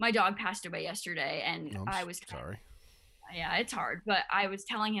my dog passed away yesterday, and I was sorry. Yeah, it's hard, but I was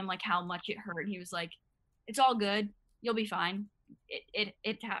telling him like how much it hurt. He was like, it's all good. You'll be fine.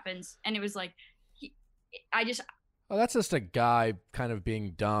 It happens. And it was like, that's just a guy kind of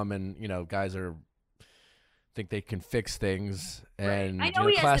being dumb, and you know, guys think they can fix things, and right. I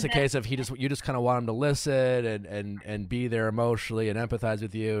know, classic case of you just kind of want him to listen and be there emotionally and empathize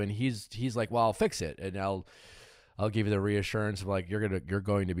with you, and he's like, well, I'll fix it, and I'll give you the reassurance of like you're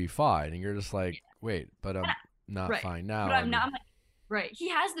going to be fine, and you're just like, wait, but I'm not fine now. But I'm not. I'm like, right. He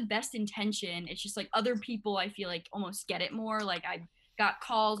has the best intention. It's just like other people, I feel like almost get it more. Like I got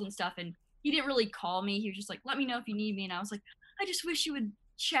calls and stuff, and he didn't really call me. He was just like, let me know if you need me, and I was like, I just wish you would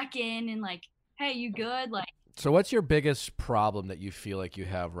check in and like, hey, you good? Like. So what's your biggest problem that you feel like you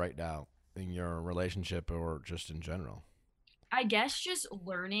have right now in your relationship or just in general? I guess just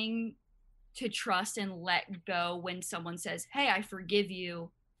learning to trust and let go when someone says, hey, I forgive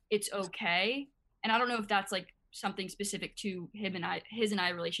you. It's okay. And I don't know if that's like something specific to his and I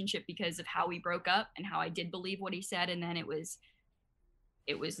relationship because of how we broke up and how I did believe what he said. And then it was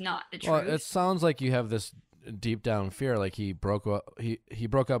not the truth. Well, it sounds like you have this deep down fear, like he broke up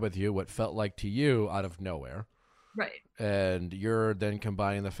with you, what felt like to you out of nowhere, right? And you're then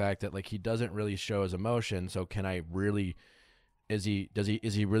combining the fact that like he doesn't really show his emotion, so can I really is he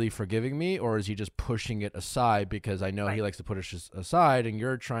really forgiving me, or is he just pushing it aside because I know he likes to push it aside, and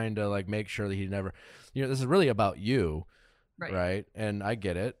you're trying to like make sure that he never, this is really about you, right? And I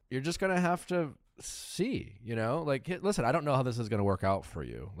get it. You're just gonna have to see, you know, like, hey, listen, I don't know how this is going to work out for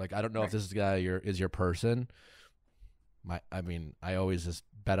you. Like, I don't know if this guy is your person. I always just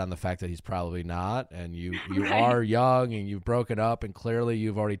bet on the fact that he's probably not. And you are young and you've broken up, and clearly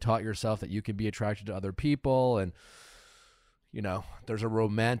you've already taught yourself that you can be attracted to other people. And, you know, there's a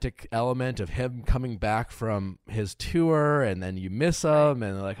romantic element of him coming back from his tour, and then you miss him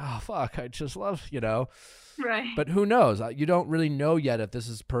and like, oh, fuck, I just love, you know. Right. But who knows? You don't really know yet if this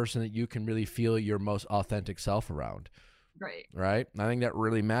is a person that you can really feel your most authentic self around. Right. Right. I think that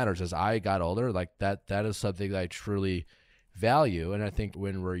really matters. As I got older, like that is something that I truly value. And I think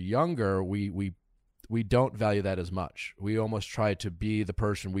when we're younger, we don't value that as much. We almost try to be the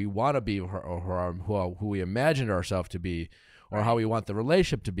person we want to be, or who we imagined ourselves to be, or how we want the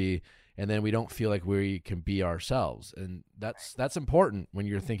relationship to be. And then we don't feel like we can be ourselves. And that's important when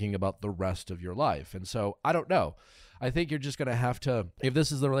you're thinking about the rest of your life. And so I don't know. I think you're just going to have to, if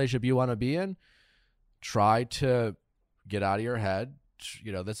this is the relationship you want to be in, try to get out of your head.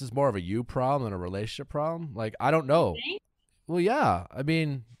 You know, this is more of a you problem than a relationship problem. Like, I don't know. Well, yeah. I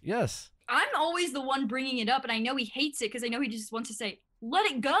mean, yes. I'm always the one bringing it up, and I know he hates it because I know he just wants to say, let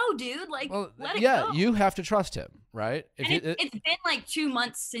it go, dude. Like, let it go. Yeah, you have to trust him, right? It's been like 2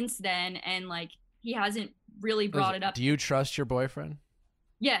 months since then, and like he hasn't really brought it up. Do you trust your boyfriend?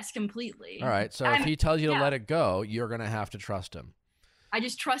 Yes, completely. All right, so if he tells you to let it go, you're going to have to trust him. I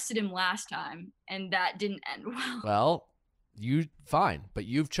just trusted him last time, and that didn't end well. Well, fine, but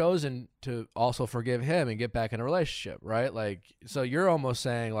you've chosen to also forgive him and get back in a relationship, right? Like, so you're almost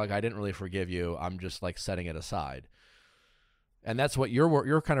saying, like, I didn't really forgive you. I'm just like setting it aside. And that's what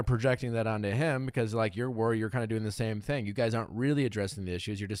you're kind of projecting that onto him, because like you're worried, you're kind of doing the same thing. You guys aren't really addressing the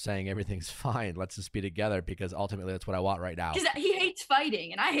issues. You're just saying everything's fine. Let's just be together because ultimately that's what I want right now. Because he hates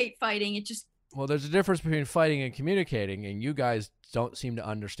fighting and I hate fighting. Well, there's a difference between fighting and communicating, and you guys don't seem to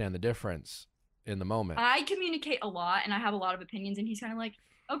understand the difference in the moment. I communicate a lot and I have a lot of opinions, and he's kind of like,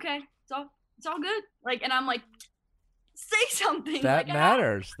 okay, it's all good. Like, and I'm like, say something. That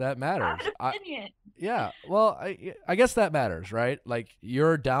matters. That matters. I have an opinion. Yeah. Well, I guess that matters, right? Like,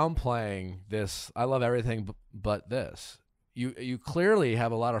 you're downplaying this. I love everything but this. You clearly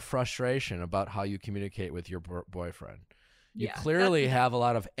have a lot of frustration about how you communicate with your boyfriend. You clearly have a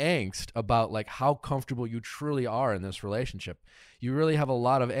lot of angst about like how comfortable you truly are in this relationship. You really have a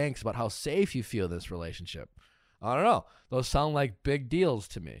lot of angst about how safe you feel in this relationship. I don't know. Those sound like big deals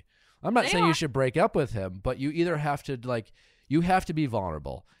to me. I'm not saying you should break up with him, but you either have to you have to be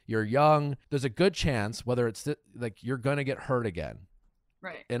vulnerable. You're young. There's a good chance, whether it's like you're going to get hurt again.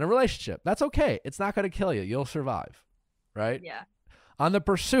 Right. In a relationship. That's okay. It's not going to kill you. You'll survive. Right? Yeah. On the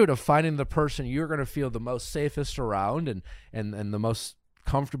pursuit of finding the person you're going to feel the most safest around and the most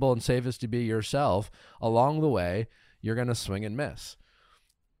comfortable and safest to be yourself, along the way, you're going to swing and miss.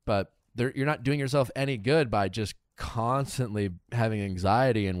 But you're not doing yourself any good by just constantly having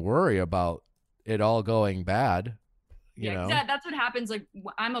anxiety and worry about it all going bad. You know? That's what happens. Like,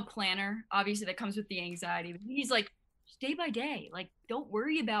 I'm a planner. Obviously, that comes with the anxiety. He's like, day by day. Like, don't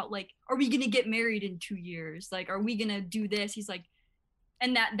worry about, like, are we going to get married in 2 years? Like, are we going to do this? He's like,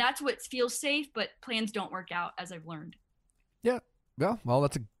 and that's what feels safe, but plans don't work out, as I've learned. Yeah. Well,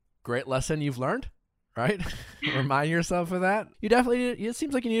 that's a great lesson you've learned, right? Remind yourself of that. You definitely, it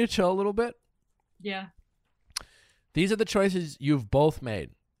seems like you need to chill a little bit. Yeah. These are the choices you've both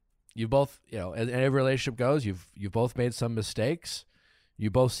made. You both, as every relationship goes, you've both made some mistakes. You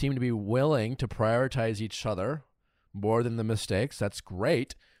both seem to be willing to prioritize each other more than the mistakes. That's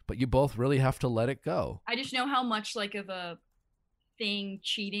great, but you both really have to let it go. I just know how much like of a thing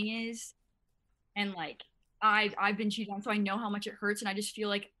cheating is, and like I've been cheated on, so I know how much it hurts, and I just feel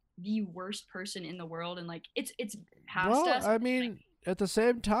like the worst person in the world, and like it's past us. I mean, at the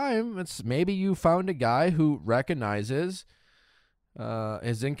same time, it's maybe you found a guy who recognizes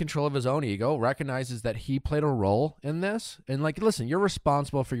is in control of his own ego, recognizes that he played a role in this, and like, listen, you're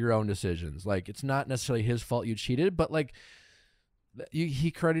responsible for your own decisions. Like, it's not necessarily his fault you cheated, but like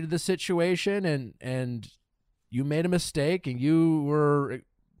he created the situation, and you made a mistake, and you were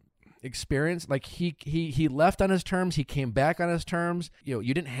experienced. Like, he left on his terms, he came back on his terms. You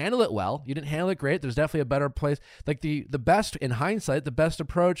didn't handle it well, you didn't handle it great. There's definitely a better place. Like, the best, in hindsight, the best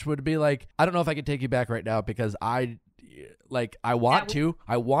approach would be like, I don't know if I can take you back right now because I want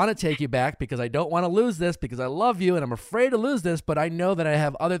to take you back because I don't want to lose this, because I love you and I'm afraid to lose this, but I know that I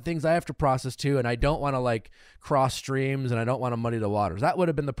have other things I have to process too, and I don't want to like cross streams, and I don't want to muddy the waters. That would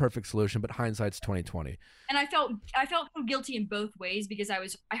have been the perfect solution, but hindsight's 2020. And I felt so guilty in both ways because I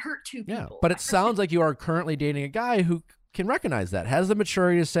hurt two people. Yeah, but it sounds like you are currently dating a guy who can recognize that, has the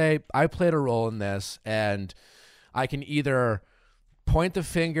maturity to say, I played a role in this, and I can either point the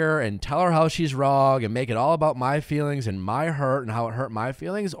finger and tell her how she's wrong and make it all about my feelings and my hurt and how it hurt my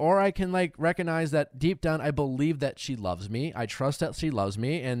feelings, or I can like recognize that deep down I believe that she loves me. I trust that she loves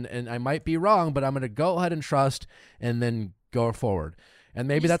me, and I might be wrong, but I'm going to go ahead and trust and then go forward. And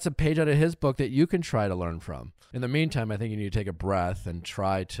maybe that's a page out of his book that you can try to learn from. In the meantime, I think you need to take a breath and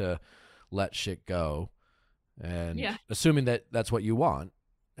try to let shit go, and assuming that that's what you want,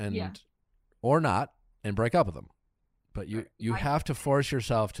 and or not, and break up with him. But you have to force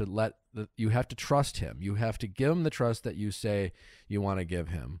yourself to you have to trust him. You have to give him the trust that you say you want to give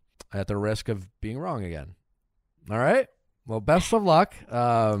him, at the risk of being wrong again. All right? Well, best of luck.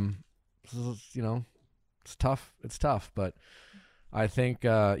 It's tough. It's tough, but I think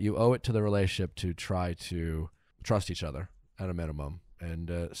you owe it to the relationship to try to trust each other at a minimum,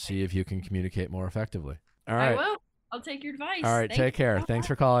 and see if you can communicate more effectively. All right. I will. I'll take your advice. All right. Take care. Thanks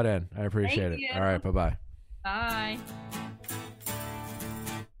for calling in. I appreciate it. you. All right. Bye-bye. Bye.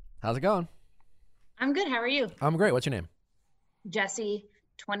 How's it going? I'm good. How are you? I'm great. What's your name? Jesse,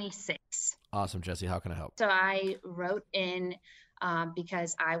 26. Awesome, Jesse. How can I help? So I wrote in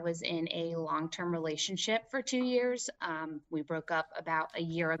because I was in a long-term relationship for 2 years. We broke up about a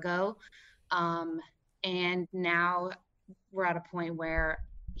year ago. And now we're at a point where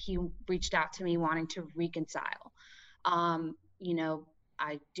he reached out to me wanting to reconcile.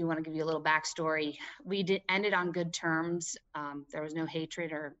 I do want to give you a little backstory. We ended on good terms. There was no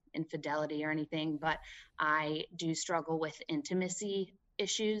hatred or infidelity or anything, but I do struggle with intimacy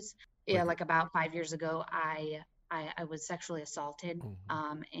issues. Yeah, like about 5 years ago, I was sexually assaulted,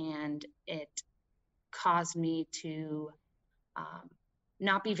 and it caused me to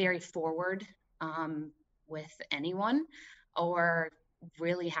not be very forward with anyone, or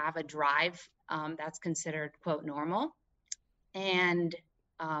really have a drive that's considered, quote, normal. And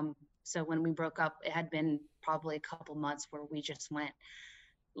so when we broke up, it had been probably a couple months where we just went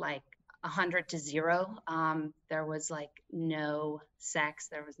like 100 to 0. There was like no sex.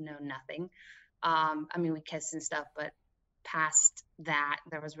 There was no nothing. We kissed and stuff, but past that,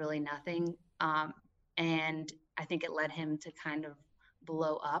 there was really nothing. And I think it led him to kind of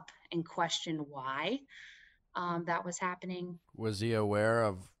blow up and question why that was happening. Was he aware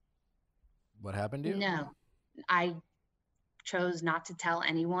of what happened to you? No, I chose not to tell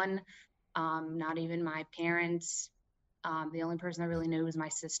anyone, not even my parents. The only person I really knew was my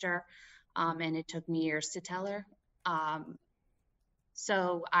sister, and it took me years to tell her.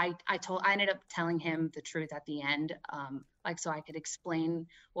 So I ended up telling him the truth at the end, so I could explain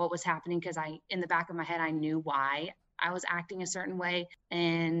what was happening, because in the back of my head, I knew why I was acting a certain way.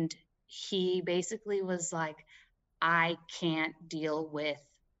 And he basically was like, I can't deal with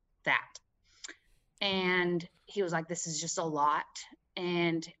that. And he was like, this is just a lot.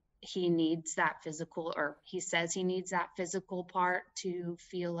 And he needs that physical, or he says he needs that physical part to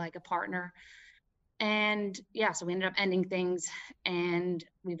feel like a partner. And yeah, so we ended up ending things, and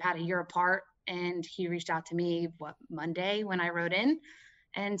we've had a year apart, and he reached out to me, Monday, when I wrote in.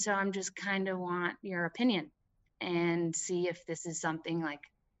 And so I'm just kind of want your opinion and see if this is something like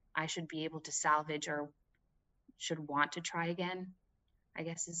I should be able to salvage or should want to try again, I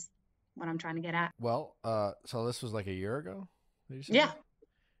guess is what I'm trying to get at. Well, so this was like a year ago? Did you say? Yeah.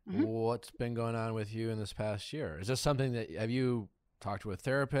 Mm-hmm. What's been going on with you in this past year? Is this something that, have you talked to a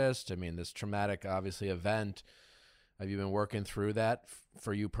therapist? This traumatic, obviously, event, have you been working through that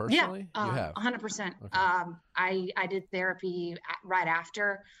for you personally? Yeah, you have? 100%. Okay. I did therapy right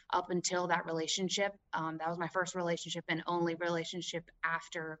after, up until that relationship. That was my first relationship and only relationship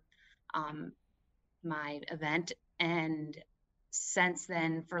after my event. And since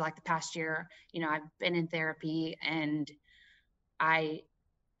then, for like the past year, I've been in therapy, and I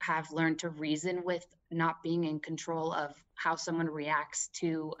have learned to reason with not being in control of how someone reacts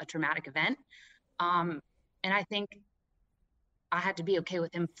to a traumatic event. And I think I had to be okay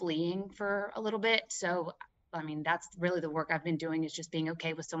with him fleeing for a little bit. So, that's really the work I've been doing, is just being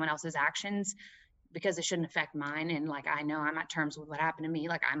okay with someone else's actions, because it shouldn't affect mine. And I know I'm at terms with what happened to me.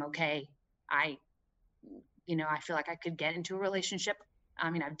 I'm okay. I feel like I could get into a relationship.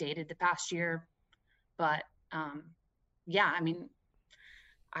 I've dated the past year, but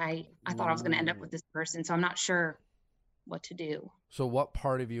I thought I was going to end up with this person, so I'm not sure what to do. So what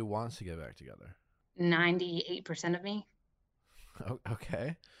part of you wants to get back together? 98% of me.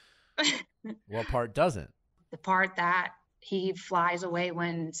 Okay. What part doesn't? The part that he flies away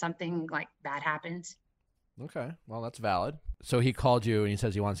when something bad happens. Okay. Well, that's valid. So he called you and he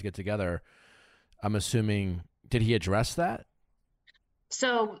says he wants to get together. I'm assuming, did he address that?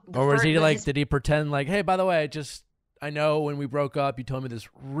 So, or was he did he pretend hey, by the way, I know when we broke up, you told me this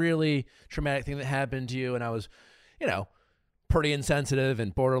really traumatic thing that happened to you, and I was, pretty insensitive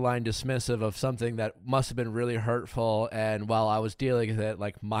and borderline dismissive of something that must have been really hurtful. And while I was dealing with it,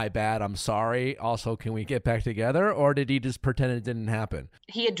 like, my bad, I'm sorry. Also, can we get back together? Or did he just pretend it didn't happen?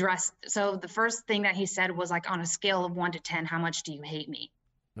 He addressed, so the first thing that he said was like, on a scale of 1 to 10, how much do you hate me?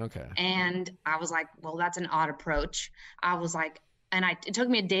 Okay. And I was like, well, that's an odd approach. I was like, it took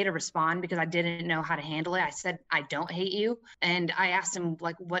me a day to respond because I didn't know how to handle it. I said, I don't hate you. And I asked him,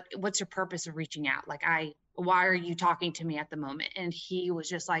 like, what's your purpose of reaching out? Like, why are you talking to me at the moment? And he was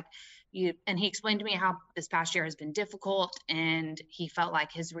just like, and he explained to me how this past year has been difficult. And he felt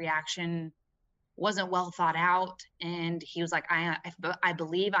like his reaction wasn't well thought out. And he was like, I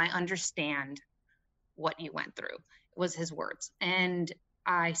believe I understand what you went through, was his words. And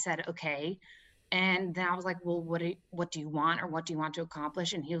I said, okay. And then I was like, well, what do you want, or what do you want to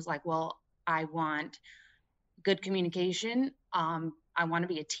accomplish? And he was like, well, I want good communication. I want to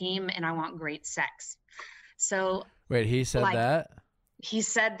be a team, and I want great sex. So wait, he said that? He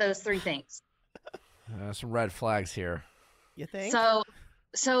said those 3 things. Some red flags here. You think?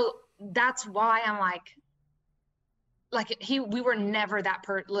 So that's why I'm like we were never that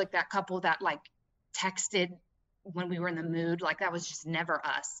that couple that like texted when we were in the mood. Like, that was just never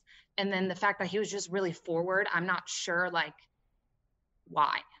us. And then the fact that he was just really forward, I'm not sure like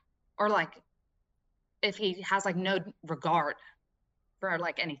why, or like if he has like no regard for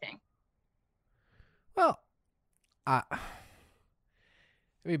like anything. Well, I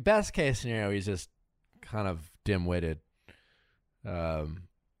mean, best case scenario, he's just kind of dim-witted. You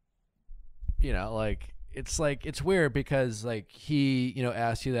know, like it's weird because like he,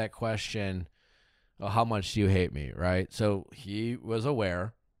 asked you that question, oh, how much do you hate me, right? So he was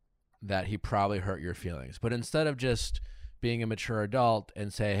aware that he probably hurt your feelings. But instead of just being a mature adult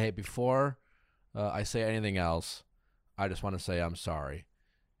and say, hey, before I say anything else, I just want to say I'm sorry,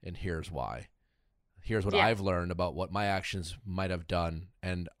 and here's why. Here's what I've learned about what my actions might have done,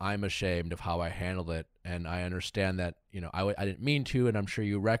 and I'm ashamed of how I handled it, and I understand that, I didn't mean to, and I'm sure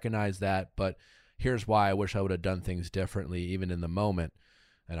you recognize that, but here's why I wish I would have done things differently even in the moment,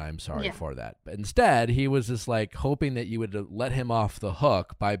 and I'm sorry for that. But instead, he was just like hoping that you would let him off the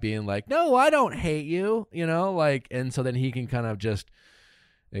hook by being like, no, I don't hate you, and so then he can kind of just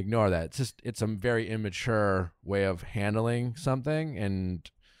ignore that. It's a very immature way of handling something, and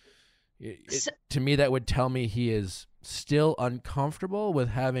to me, that would tell me he is still uncomfortable with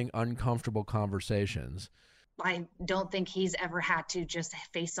having uncomfortable conversations. I don't think he's ever had to just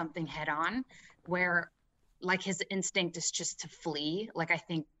face something head on where like his instinct is just to flee. Like, I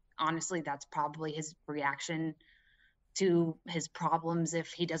think honestly, that's probably his reaction to his problems.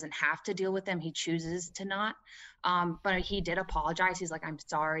 If he doesn't have to deal with them, he chooses to not. But he did apologize. He's like, I'm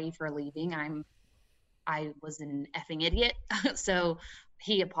sorry for leaving. I was an effing idiot. So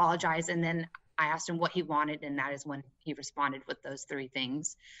he apologized, and then I asked him what he wanted, and that is when he responded with those 3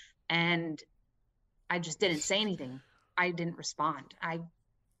 things. And I just didn't say anything. I didn't respond. I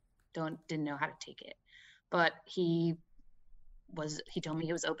didn't know how to take it. But he told me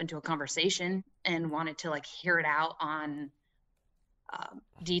he was open to a conversation and wanted to like hear it out on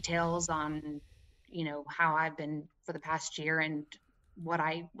details on, how I've been for the past year and what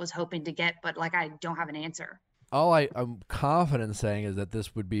I was hoping to get, but like, I don't have an answer. All I'm confident saying is that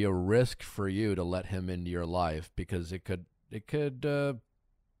this would be a risk for you to let him into your life, because it could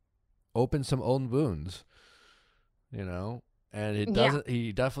open some old wounds, and it doesn't. Yeah.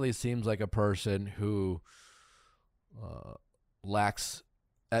 He definitely seems like a person who lacks,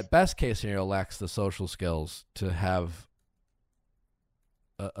 at best case scenario, lacks the social skills to have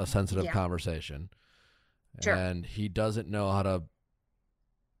a sensitive conversation. Sure. And he doesn't know how to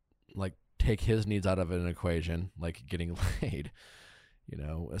like take his needs out of an equation, like getting laid,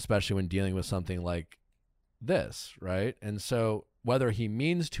 especially when dealing with something like this, right? And so whether he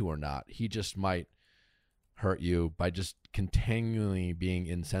means to or not, he just might hurt you by just continually being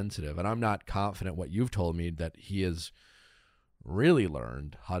insensitive. And I'm not confident what you've told me that he has really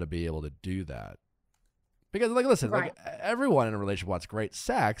learned how to be able to do that. Because like, listen, like everyone in a relationship wants great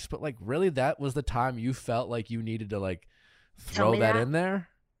sex, but like really that was the time you felt like you needed to like throw that in there?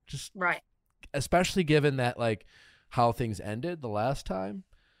 Just right. Especially given that like how things ended the last time,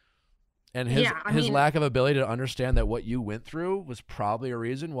 and his lack of ability to understand that what you went through was probably a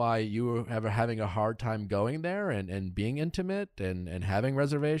reason why you were having a hard time going there and being intimate and having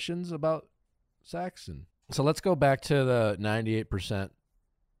reservations about sex. And so let's go back to the 98%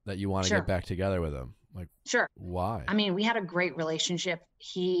 that you want to get back together with him. Like, why? I mean, we had a great relationship.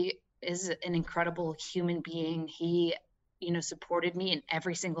 He is an incredible human being. He supported me in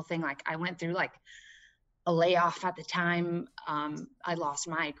every single thing. Like, I went through like a layoff at the time. I lost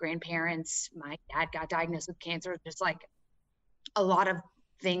my grandparents. My dad got diagnosed with cancer. Just like a lot of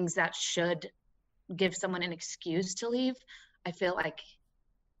things that should give someone an excuse to leave, I feel like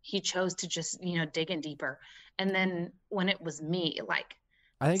he chose to just, dig in deeper. And then when it was me, like,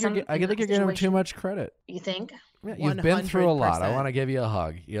 I think you're giving him too much credit. You think? Yeah, you've been through a lot. I 100%. want to give you a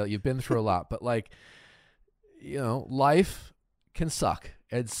hug. You've been through a lot, but like, life can suck,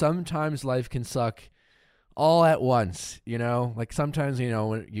 and sometimes life can suck all at once. Like sometimes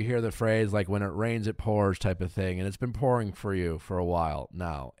when you hear the phrase like when it rains it pours type of thing, and it's been pouring for you for a while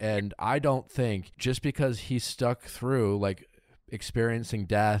now. And I don't think just because he stuck through like experiencing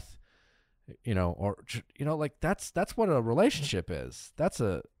death, or like that's what a relationship is. That's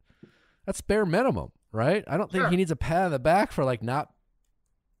bare minimum, right? I don't think he needs a pat on the back for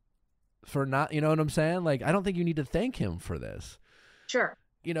not, you know what I'm saying? Like, I don't think you need to thank him for this. Sure.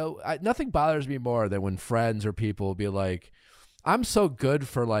 Nothing bothers me more than when friends or people be like, I'm so good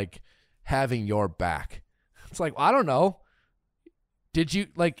for like having your back. It's like, I don't know. Did you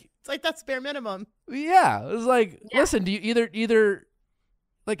like, It's like that's bare minimum. yeah. It's like, listen, do you either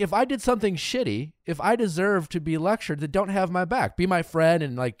like if I did something shitty, if I deserve to be lectured, then don't have my back. Be my friend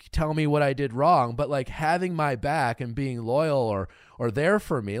and like tell me what I did wrong. But like having my back and being loyal or there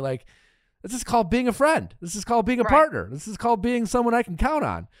for me, like this is called being a friend. This is called being a partner. This is called being someone I can count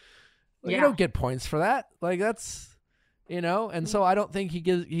on. Like, you don't get points for that. Like that's, and so I don't think he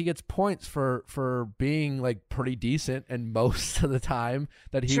gets points for being like pretty decent and most of the time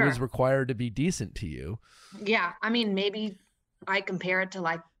that he was required to be decent to you. Yeah. I mean, maybe I compare it to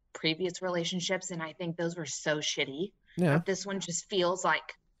like previous relationships and I think those were so shitty. Yeah. But this one just feels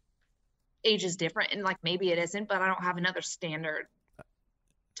like age is different and like maybe it isn't, but I don't have another standard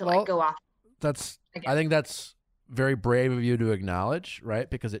to like go off. I think that's very brave of you to acknowledge, right?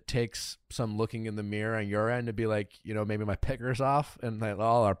 Because it takes some looking in the mirror on your end to be like, maybe my picker's off, and like,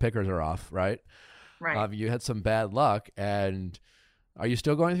 all our pickers are off, right? Right. You had some bad luck, and are you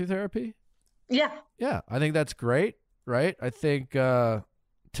still going through therapy? Yeah. Yeah, I think that's great, right? I think to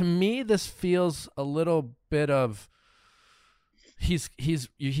me this feels a little bit of he's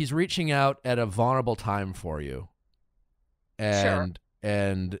reaching out at a vulnerable time for you, and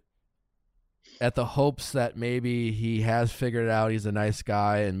at the hopes that maybe he has figured out he's a nice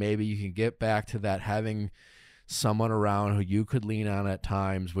guy and maybe you can get back to that. Having someone around who you could lean on at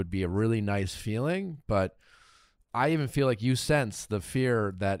times would be a really nice feeling. But I even feel like you sense the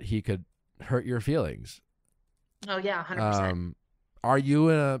fear that he could hurt your feelings. Oh, yeah, 100%. Are you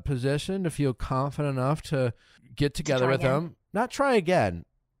in a position to feel confident enough to get together with him? Not try again,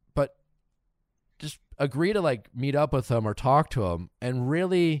 but just agree to like meet up with him or talk to him and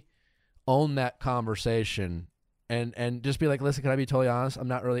really own that conversation and just be like, listen, can I be totally honest? I'm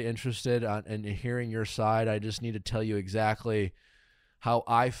not really interested in hearing your side. I just need to tell you exactly how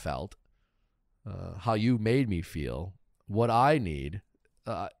I felt, how you made me feel, what I need.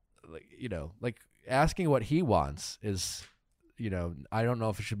 Like asking what he wants is, I don't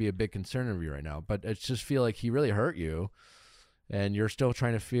know if it should be a big concern of you right now, but it's just feel like he really hurt you and you're still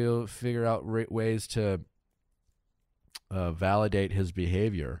trying to figure out ways to validate his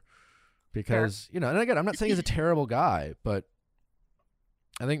behavior. Because, and again, I'm not saying he's a terrible guy, but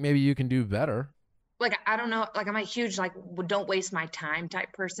I think maybe you can do better. Like, I don't know, like I'm a huge, like, don't waste my time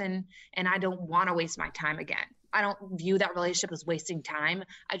type person. And I don't want to waste my time again. I don't view that relationship as wasting time.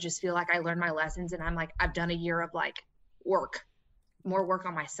 I just feel like I learned my lessons and I'm like, I've done a year of like more work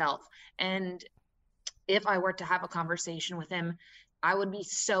on myself. And if I were to have a conversation with him, I would be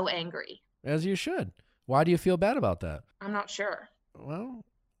so angry. As you should. Why do you feel bad about that? I'm not sure. Well,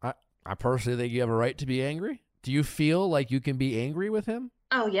 I personally think you have a right to be angry. Do you feel like you can be angry with him?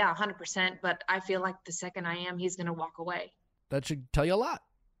 Oh, yeah, 100%. But I feel like the second I am, he's going to walk away. That should tell you a lot.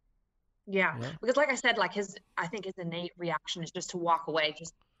 Yeah. Because like I said, like I think his innate reaction is just to walk away.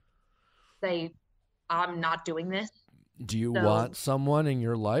 Just say, I'm not doing this. Do you want someone in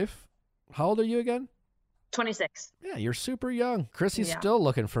your life? How old are you again? 26. Yeah, you're super young. Chrissy's still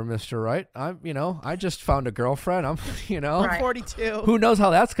looking for Mr. Right. I just found a girlfriend. I'm 42. Who knows how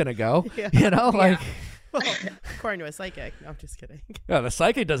that's going to go? Well, according to a psychic. No, I'm just kidding. Yeah, the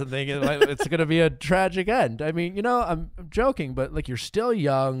psychic doesn't think it's going to be a tragic end. I mean, I'm joking, but like you're still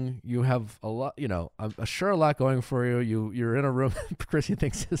young. You have a lot, I'm sure a lot going for you. You're in a room. Chrissy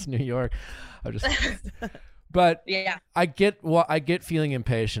thinks it's New York. I'm just But yeah, I get feeling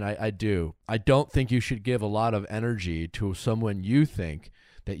impatient. I do. I don't think you should give a lot of energy to someone you think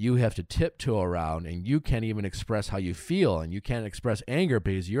that you have to tiptoe around, and you can't even express how you feel, and you can't express anger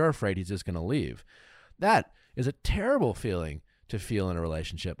because you're afraid he's just going to leave. That is a terrible feeling to feel in a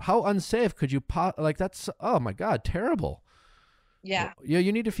relationship. How unsafe could you that's, oh my God, terrible. Yeah. Yeah,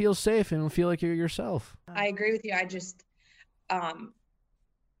 you need to feel safe and feel like you're yourself. I agree with you.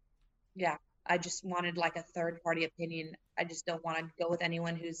 Yeah, I just wanted like a third party opinion. I just don't want to go with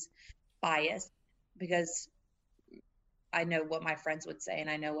anyone who's biased because I know what my friends would say and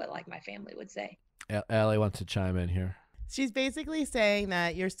I know what like my family would say. Allie wants to chime in here. She's basically saying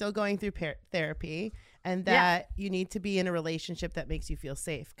that you're still going through therapy and that you need to be in a relationship that makes you feel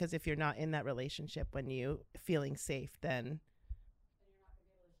safe. Because if you're not in that relationship when you feeling safe, then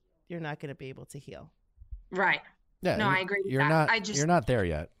you're not going to be able to heal. Right. Yeah. No, I agree with you're that. You're not there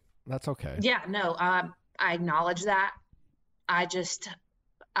yet. That's okay. Yeah, no, I acknowledge that. I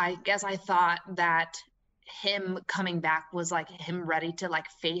guess I thought that him coming back was like him ready to like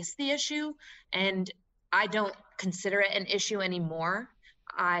face the issue, and I don't consider it an issue anymore.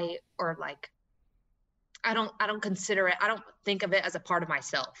 I don't consider it. I don't think of it as a part of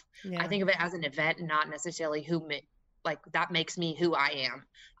myself. Yeah. I think of it as an event, not necessarily like that makes me who I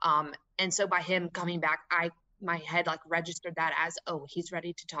am. And so by him coming back, my head like registered that as, oh, he's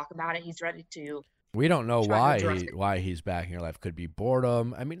ready to talk about it. He's ready to. We don't know why he's back in your life. Could be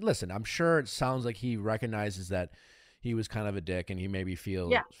boredom. I mean, listen, I'm sure it sounds like he recognizes that he was kind of a dick and he maybe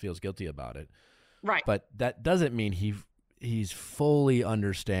feels guilty about it. Right. But that doesn't mean he's fully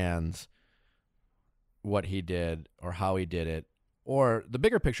understands what he did or how he did it. Or the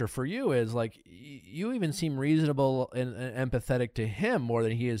bigger picture for you is like you even seem reasonable and empathetic to him more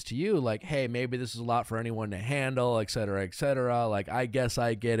than he is to you. Like, hey, maybe this is a lot for anyone to handle, et cetera, et cetera. Like, I guess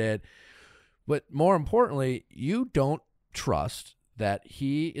I get it. But more importantly, you don't trust that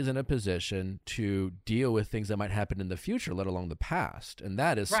he is in a position to deal with things that might happen in the future, let alone the past. And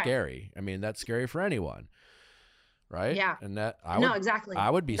that is scary. I mean, that's scary for anyone. Right? Yeah. And that exactly. I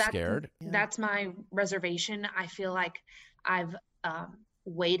would be scared. That's my reservation. I feel like I've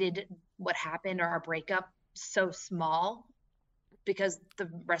weighted what happened or our breakup so small because the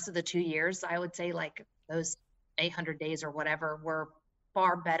rest of the 2 years, I would say like those 800 days or whatever were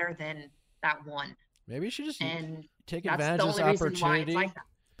far better than that one. Maybe you should just take that's advantage the of this only reason why opportunity. it's like that.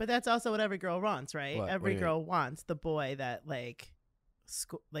 But that's also what every girl wants, right? What? Every girl wants the boy that like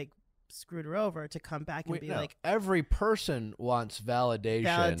screwed her over to come back and like, every person wants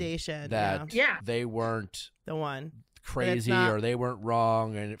validation that they weren't the one crazy or they weren't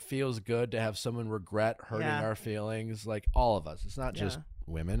wrong, and it feels good to have someone regret hurting our feelings. Like all of us, it's not just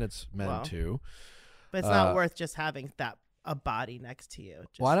women, it's men too. But it's not worth just having a body next to you.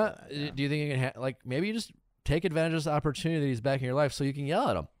 Why not? Do you think you can like maybe you just take advantage of this opportunity that he's back in your life so you can yell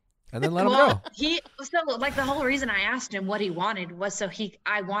at him and then let him go? So like the whole reason I asked him what he wanted was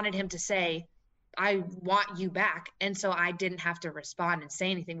I wanted him to say, I want you back. And so I didn't have to respond and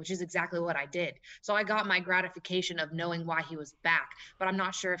say anything, which is exactly what I did. So I got my gratification of knowing why he was back, but I'm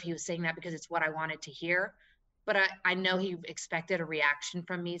not sure if he was saying that because it's what I wanted to hear. But I know he expected a reaction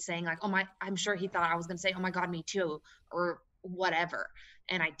from me saying like, I'm sure he thought I was going to say, oh my God, me too, or whatever.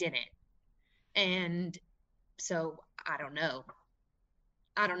 And I didn't. And so I don't know.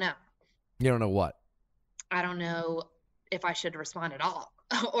 You don't know what? I don't know if I should respond at all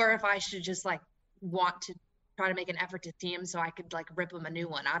or if I should just like want to try to make an effort to see him so I could like rip him a new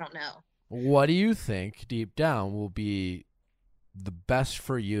one. I don't know. What do you think deep down will be the best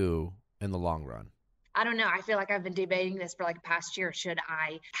for you in the long run? I don't know. I feel like I've been debating this for like the past year. Should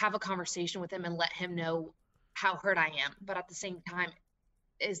I have a conversation with him and let him know how hurt I am? But at the same time,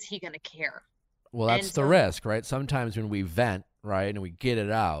 is he going to care? Well, that's the risk, right? Sometimes when we vent, right, and we get it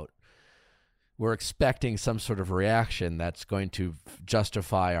out, we're expecting some sort of reaction that's going to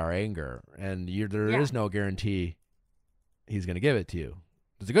justify our anger. And there is no guarantee he's going to give it to you.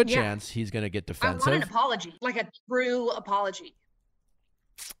 There's a good chance he's going to get defensive. I want an apology, like a true apology.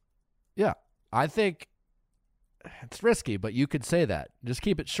 Yeah. I think it's risky, but you could say that. Just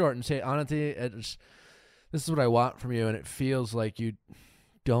keep it short and say, honestly, this is what I want from you, and it feels like you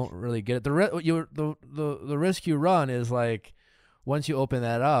don't really get it. The risk you run is like, once you open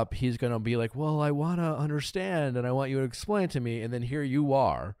that up, he's going to be like, well, I want to understand, and I want you to explain to me, and then here you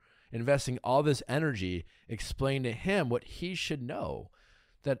are, investing all this energy, explain to him what he should know,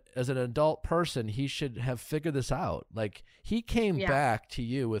 that as an adult person, he should have figured this out. Like, he came back to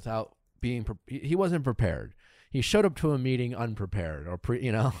you without he wasn't prepared. He showed up to a meeting unprepared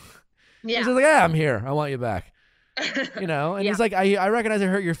He's like, I'm here. I want you back. And he's like, I recognize I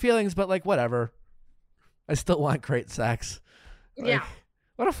hurt your feelings, but like, whatever. I still want great sex. Like,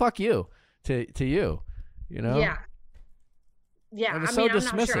 what a fuck you to you, Yeah. I'm not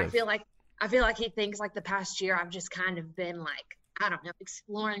sure. I feel like he thinks like the past year I've just kind of been like, I don't know,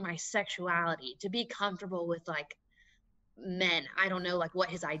 exploring my sexuality to be comfortable with like men. I don't know like what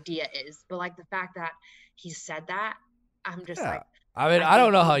his idea is, but like the fact that he said that, I'm just like, I mean, I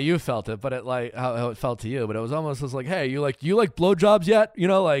don't know how you felt it, but it like how it felt to you, but it was almost like, hey, you like blowjobs yet? You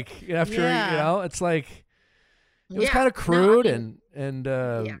know, like after you know, it's like it was kind of crude and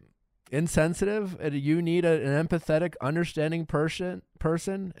insensitive. And you need an empathetic, understanding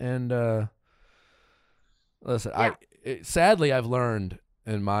person. And listen, sadly I've learned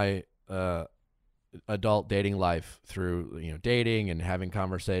in my adult dating life through dating and having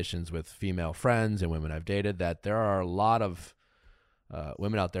conversations with female friends and women I've dated that there are a lot of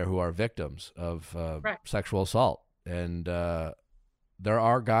women out there who are victims of sexual assault. And there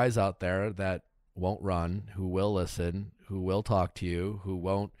are guys out there that won't run, who will listen, who will talk to you, who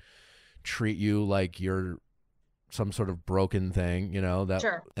won't treat you like you're some sort of broken thing,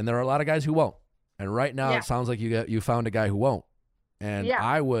 and there are a lot of guys who won't. And right now it sounds like you found a guy who won't. And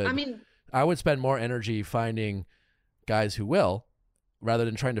I would spend more energy finding guys who will rather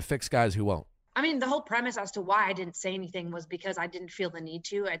than trying to fix guys who won't. I mean, the whole premise as to why I didn't say anything was because I didn't feel the need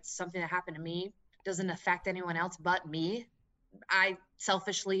to. It's something that happened to me. It doesn't affect anyone else but me. I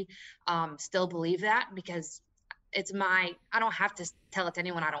selfishly still believe that because I don't have to tell it to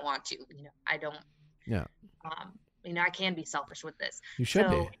anyone I don't want to. I don't. Yeah. I can be selfish with this. You should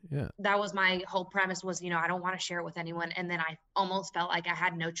be. Yeah. That was my whole premise was, I don't want to share it with anyone. And then I almost felt like I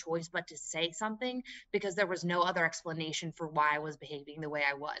had no choice but to say something because there was no other explanation for why I was behaving the way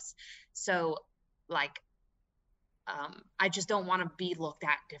I was. So I just don't want to be looked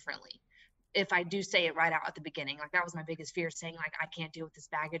at differently. If I do say it right out at the beginning, that was my biggest fear, saying I can't deal with this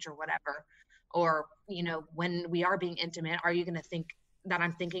baggage or whatever. Or, when we are being intimate, are you going to think that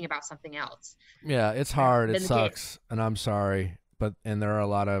I'm thinking about something else? Yeah, it's hard. It sucks. And I'm sorry. And there are a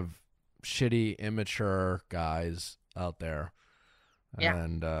lot of shitty, immature guys out there. Yeah.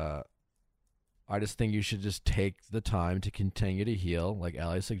 And I just think you should just take the time to continue to heal. Like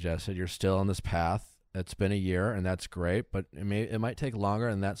Allie suggested, you're still on this path. It's been a year and that's great, but it might take longer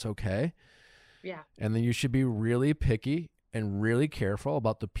and that's okay. Yeah. And then you should be really picky and really careful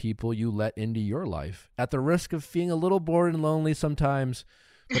about the people you let into your life at the risk of feeling a little bored and lonely sometimes.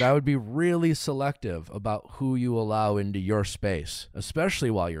 But I would be really selective about who you allow into your space,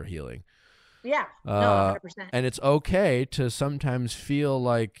 especially while you're healing. Yeah, no, 100%. And it's okay to sometimes feel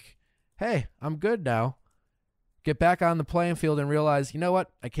like, hey, I'm good now. Get back on the playing field and realize, you know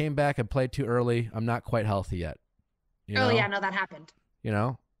what? I came back and played too early. I'm not quite healthy yet. Yeah, no, that happened.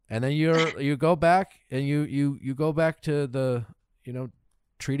 And then you go back and you go back to the,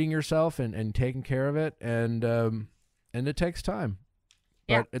 treating yourself and taking care of it. And it takes time,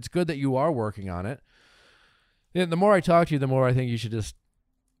 but it's good that you are working on it. And the more I talk to you, the more I think you should just,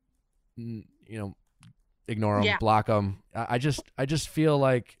 ignore them, block them. I just feel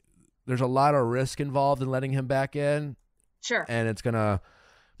like there's a lot of risk involved in letting him back in. Sure. And it's going to,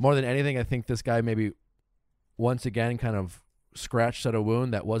 more than anything, I think this guy maybe once again kind of scratched at a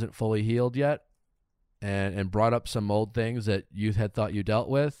wound that wasn't fully healed yet and brought up some old things that you had thought you dealt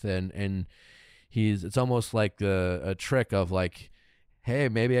with. And it's almost like a trick of like, hey,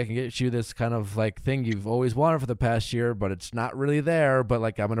 maybe I can get you this kind of like thing you've always wanted for the past year, but it's not really there, but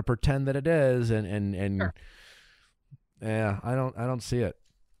like, I'm going to pretend that it is. And sure. Yeah, I don't see it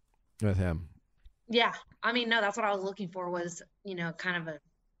with him. Yeah. I mean, no, that's what I was looking for was, kind of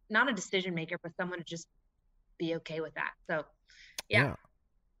not a decision maker, but someone to just be okay with that. So yeah.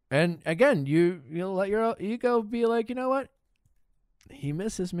 And again, you'll let your ego be like, you know what? He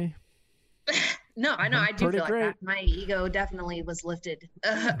misses me. No, I know. I do feel like that. My ego definitely was lifted.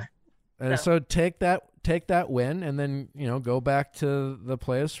 And so take that win and then, go back to the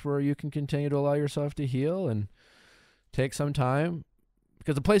place where you can continue to allow yourself to heal and take some time,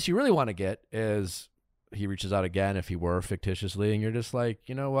 because the place you really want to get is he reaches out again if he were fictitiously and you're just like,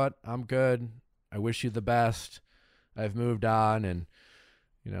 you know what? I'm good. I wish you the best. I've moved on. And,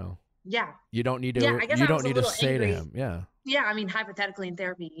 you don't need to, you don't need to say to him. Yeah. Yeah. I mean, hypothetically in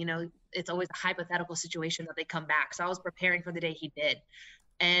therapy, it's always a hypothetical situation that they come back. So I was preparing for the day he did.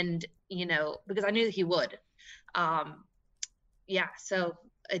 And, because I knew that he would. So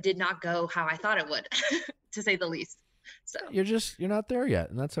it did not go how I thought it would, to say the least. So you're not there yet,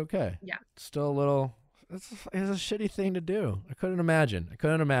 and that's okay. Yeah. It's still a little, it's a shitty thing to do. I couldn't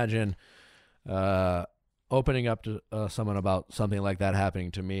imagine opening up to someone about something like that happening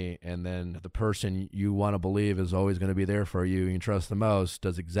to me, and then the person you want to believe is always going to be there for you and you trust the most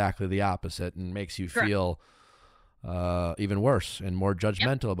does exactly the opposite and makes you Correct. Feel even worse and more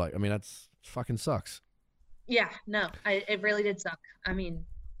judgmental about. I mean, that's fucking sucks. Yeah, no, it really did suck. I mean,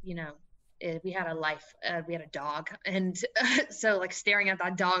 we had a life, we had a dog, and so like staring at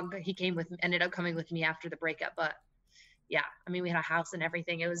that dog, he ended up coming with me after the breakup. But yeah, I mean, we had a house and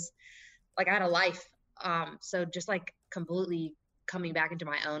everything. It was like I had a life. So just like completely coming back into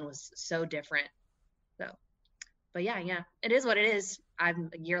my own was so different. So, but yeah, it is what it is. I'm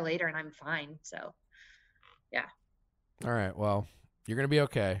a year later and I'm fine. So, yeah. All right. Well, you're going to be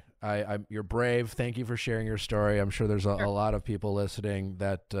okay. You're brave. Thank you for sharing your story. I'm sure there's a lot of people listening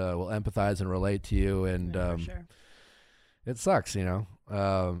that will empathize and relate to you. And for sure. It sucks, you know.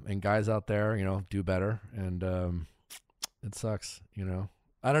 And guys out there, you know, do better. And it sucks, you know.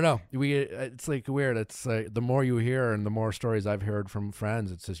 I don't know. It's like weird. It's like the more you hear and the more stories I've heard from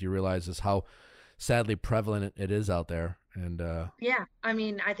friends, it's just you realize just how sadly prevalent it is out there. And yeah, I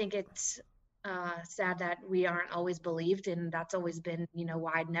mean, I think it's sad that we aren't always believed, and that's always been, you know,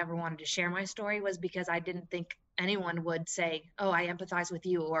 why I'd never wanted to share my story, was because I didn't think anyone would say, "Oh, I empathize with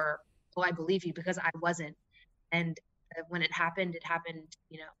you," or "Oh, I believe you," because I wasn't. And when it happened,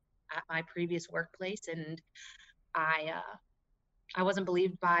 you know, at my previous workplace, and I wasn't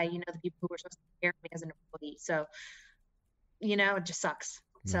believed by, you know, the people who were supposed to take care of me as an employee. So, you know, it just sucks.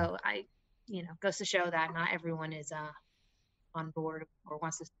 So you know, goes to show that not everyone is on board or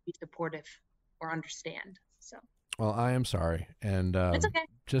wants to be supportive or understand. So, well, I am sorry, and it's okay.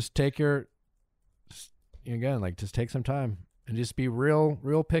 Just take just take some time and just be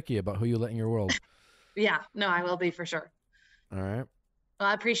real picky about who you let in your world. Yeah, no, I will be for sure. All right. Well,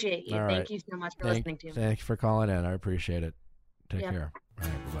 I appreciate you. All Thank right. you so much for listening to me. Thank you for calling in. I appreciate it. Take care. All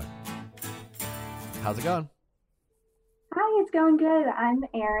right. Bye-bye. How's it going? Hi, it's going good. I'm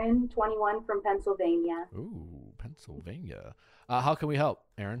Erin, 21, from Pennsylvania. Ooh, Pennsylvania. How can we help,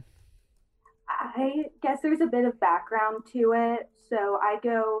 Erin? I guess there's a bit of background to it. So I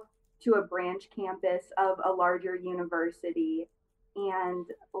go to a branch campus of a larger university, and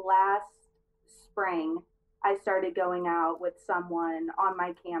last spring I started going out with someone on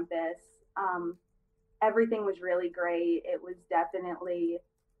my campus. Everything was really great. It was definitely,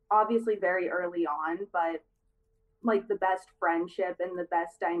 obviously, very early on, but like the best friendship and the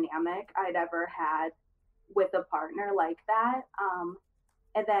best dynamic I'd ever had with a partner like that.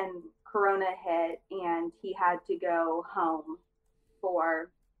 And then Corona hit and he had to go home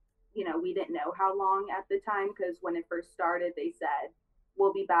for, you know, we didn't know how long at the time, because when it first started, they said,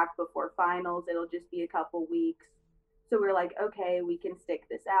 we'll be back before finals. It'll just be a couple weeks. So we're like, okay, we can stick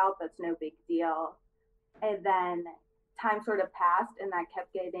this out. That's no big deal. And then time sort of passed and that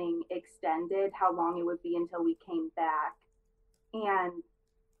kept getting extended, how long it would be until we came back. And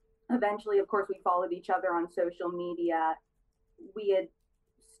eventually, of course, we followed each other on social media. We had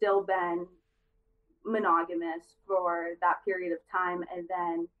still been monogamous for that period of time. And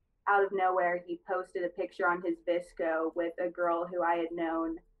then out of nowhere, he posted a picture on his Visco with a girl who I had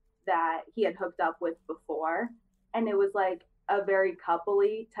known that he had hooked up with before. And it was like a very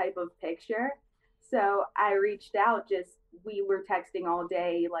coupley type of picture. So I reached out, we were texting all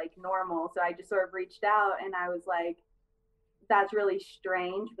day like normal. So I just sort of reached out and I was like, that's really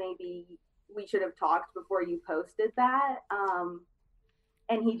strange. Maybe we should have talked before you posted that.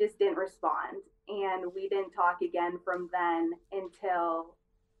 And he just didn't respond. And we didn't talk again from then until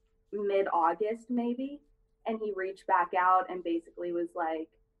mid-August maybe. And he reached back out and basically was like,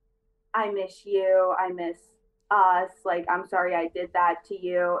 I miss you. I miss us. Like, I'm sorry I did that to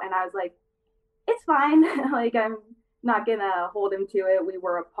you. And I was like, it's fine. Like, I'm not gonna hold him to it. We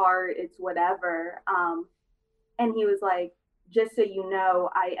were apart. It's whatever. And he was like, just so you know,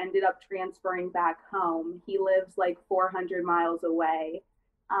 I ended up transferring back home. He lives like 400 miles away.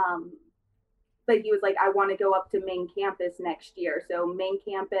 But he was like, I want to go up to main campus next year. So main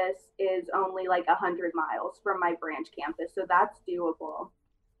campus is only like 100 miles from my branch campus. So that's doable.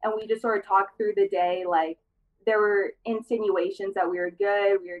 And we just sort of talked through the day. Like, there were insinuations that we were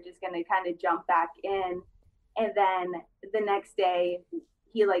good. We were just going to kind of jump back in. And then the next day,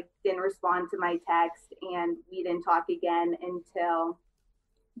 he like didn't respond to my text and we didn't talk again until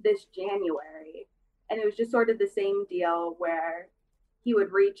this January. And it was just sort of the same deal where he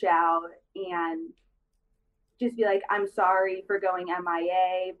would reach out and just be like, I'm sorry for going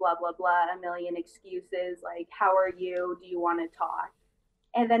MIA, blah, blah, blah, a million excuses. Like, how are you? Do you want to talk?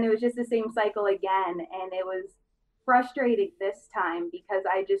 And then it was just the same cycle again. And it was frustrating this time because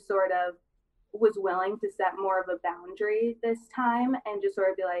I just sort of was willing to set more of a boundary this time and just sort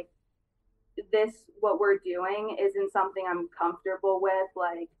of be like, what we're doing isn't something I'm comfortable with.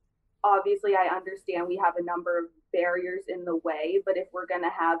 Like, obviously, I understand we have a number of barriers in the way, but if we're going to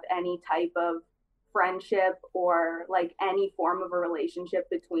have any type of friendship or like any form of a relationship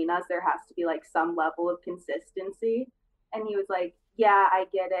between us, there has to be like some level of consistency. And he was like, yeah, I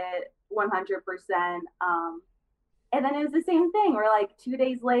get it 100%. And then it was the same thing. We're like 2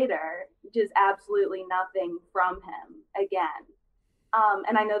 days later, just absolutely nothing from him again.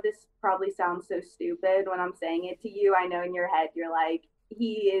 And I know this probably sounds so stupid when I'm saying it to you. I know in your head you're like,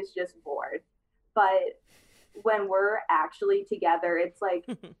 he is just bored. But when we're actually together, it's like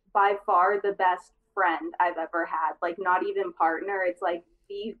by far the best friend I've ever had. Like, not even partner. It's like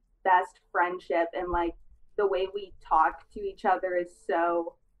the best friendship. And like the way we talk to each other is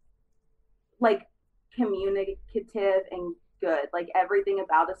so like communicative and good. Like everything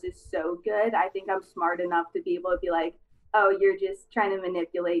about us is so good. I think I'm smart enough to be able to be like, oh, you're just trying to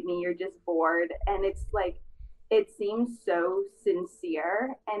manipulate me. You're just bored. And it's like, it seems so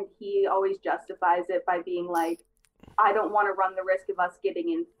sincere. And he always justifies it by being like, I don't want to run the risk of us getting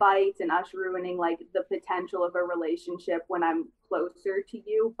in fights and us ruining like the potential of a relationship when I'm closer to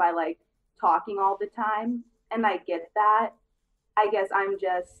you by like talking all the time. And I get that. I guess I'm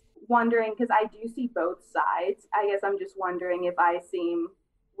just wondering because I do see both sides. I guess I'm just wondering if I seem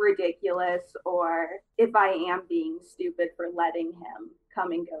ridiculous or if I am being stupid for letting him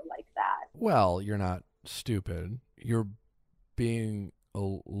come and go like that. Well, you're not stupid. You're being a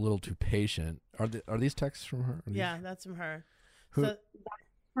little too patient. Are these texts from her? Yeah, that's from her. Who? So,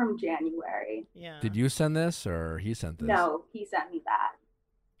 From January. yeah. Did you send this or he sent this? No, he sent me that.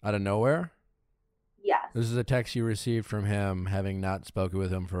 Out of nowhere? Yes. This is a text you received from him having not spoken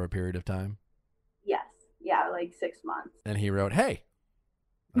with him for a period of time? Yes. Yeah, like 6 months. And he wrote, "Hey,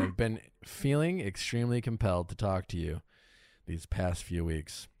 I've been feeling extremely compelled to talk to you these past few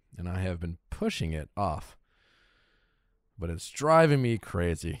weeks, and I have been pushing it off. But it's driving me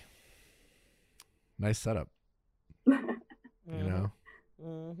crazy." Nice setup. You know?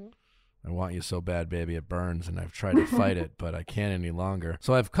 Mm-hmm. I want you so bad, baby, it burns, and I've tried to fight it, but I can't any longer.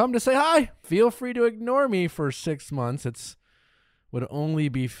 So I've come to say hi. Feel free to ignore me for 6 months. It's would only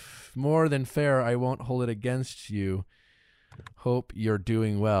be more than fair. I won't hold it against you. Hope you're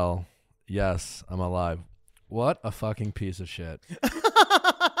doing well. Yes, I'm alive. What a fucking piece of shit.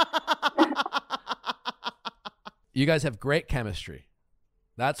 You guys have great chemistry.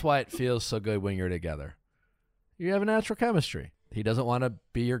 That's why it feels so good when you're together. You have a natural chemistry. He doesn't want to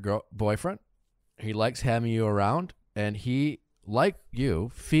be your boyfriend. He likes having you around, and he, like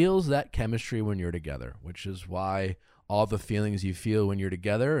you, feels that chemistry when you're together, which is why all the feelings you feel when you're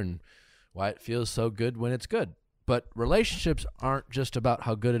together and why it feels so good when it's good. But relationships aren't just about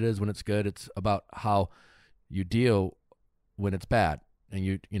how good it is when it's good. It's about how you deal when it's bad. And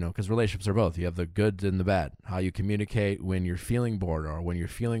you know, because relationships are both. You have the good and the bad. How you communicate when you're feeling bored or when you're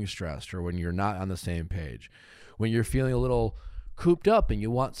feeling stressed or when you're not on the same page. When you're feeling a little cooped up and you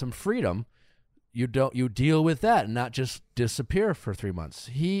want some freedom, you deal with that and not just disappear for 3 months.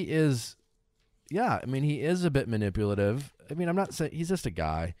 He is, yeah, I mean, he is a bit manipulative. I mean, I'm not saying he's just a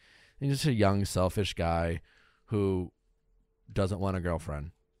guy. He's just a young, selfish guy who doesn't want a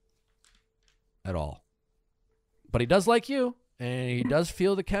girlfriend at all. But he does like you, and he does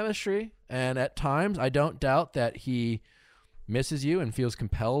feel the chemistry. And at times, I don't doubt that he misses you and feels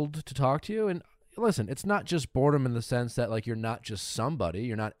compelled to talk to you. And listen, it's not just boredom in the sense that like you're not just somebody,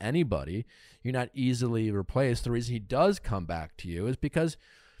 you're not anybody, you're not easily replaced. The reason he does come back to you is because,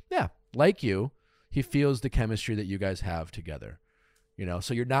 yeah, like you, he feels the chemistry that you guys have together. You know,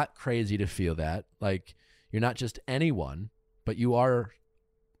 so you're not crazy to feel that. Like, you're not just anyone, but you are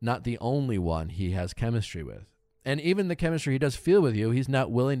not the only one he has chemistry with. And even the chemistry he does feel with you, he's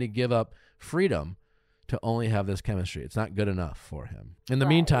not willing to give up freedom to only have this chemistry. It's not good enough for him. In the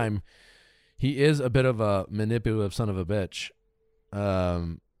meantime, he is a bit of a manipulative son of a bitch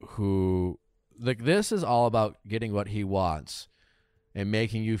who, like, this is all about getting what he wants and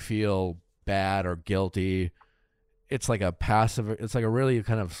making you feel bad or guilty. It's like a passive, it's like a really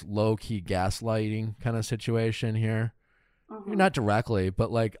kind of low-key gaslighting kind of situation here. Mm-hmm. Not directly,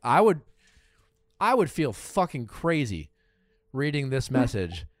 but like I would feel fucking crazy reading this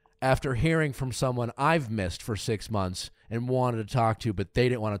message after hearing from someone I've missed for 6 months and wanted to talk to, but they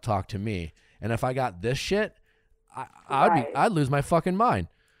didn't want to talk to me. And if I got this shit, I'd lose my fucking mind.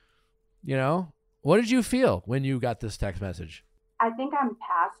 You know? What did you feel when you got this text message? I think I'm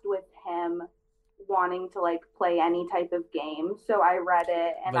past with him wanting to like play any type of game. So I read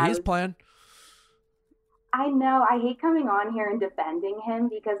it and but he's playing. I know. I hate coming on here and defending him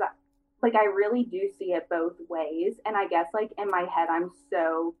because I really do see it both ways. And I guess like in my head, I'm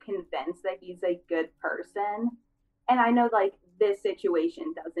so convinced that he's a good person. And I know like this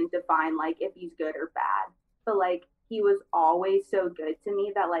situation doesn't define like if he's good or bad, but like he was always so good to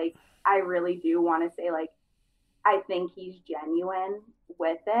me that like I really do want to say like I think he's genuine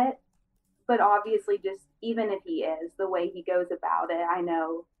with it. But obviously just even if he is, the way he goes about it, I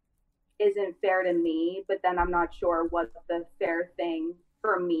know isn't fair to me, but then I'm not sure what's the fair thing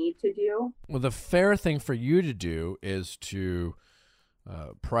for me to do. Well, the fair thing for you to do is to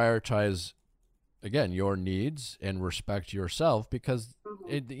prioritize, again, your needs and respect yourself, because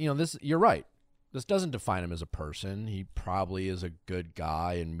this, you're right. This doesn't define him as a person. He probably is a good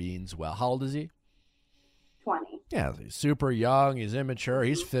guy and means well. How old is he? 20. Yeah, he's super young. He's immature.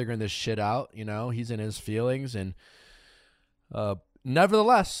 He's figuring this shit out. He's in his feelings. And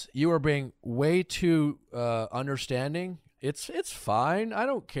nevertheless, you are being way too understanding. It's fine. I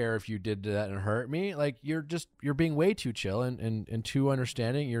don't care if you did that and hurt me. Like, you're being way too chill and too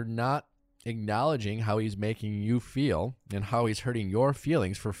understanding. You're not acknowledging how he's making you feel and how he's hurting your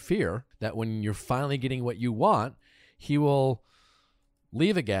feelings, for fear that when you're finally getting what you want, he will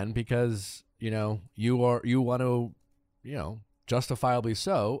leave again, because you want to, justifiably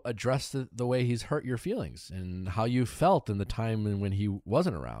so, address the way he's hurt your feelings and how you felt in the time when he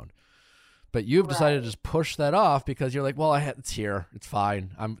wasn't around. But you've decided to just push that off because you're like, well, it's here, it's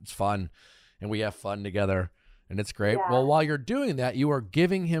fine, it's fun, and we have fun together, and it's great. Yeah. Well, while you're doing that, you are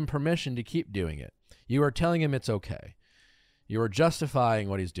giving him permission to keep doing it. You are telling him it's okay. You are justifying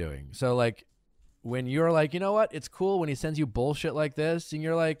what he's doing. So, like, when you're like, you know what, it's cool when he sends you bullshit like this, and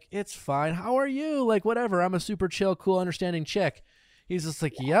you're like, it's fine, how are you? Like, whatever, I'm a super chill, cool, understanding chick. He's just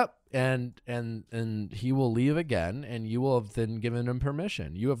like, yep, and he will leave again, and you will have then given him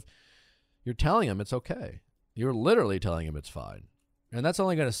permission. You're telling him it's okay. You're literally telling him it's fine. And that's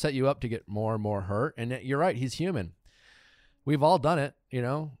only going to set you up to get more and more hurt. And you're right, he's human. We've all done it,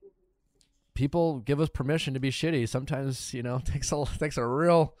 People give us permission to be shitty. Sometimes, it takes a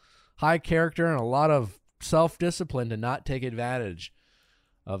real high character and a lot of self-discipline to not take advantage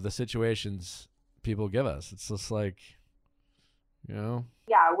of the situations people give us. It's just like, Yeah,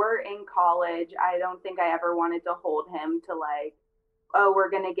 we're in college. I don't think I ever wanted to hold him to like, oh, we're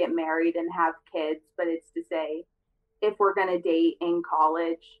going to get married and have kids. But it's to say, if we're going to date in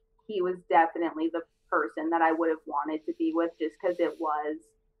college, he was definitely the person that I would have wanted to be with, just because it was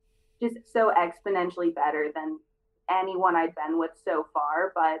just so exponentially better than anyone I'd been with so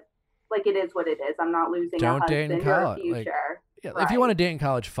far. But like, it is what it is. I'm not losing a husband or a future. If you want to date in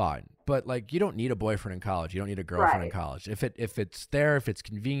college, fine. But like, you don't need a boyfriend in college. You don't need a girlfriend in college. If it's there, if it's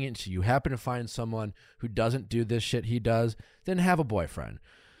convenient, so you happen to find someone who doesn't do this shit he does, then have a boyfriend.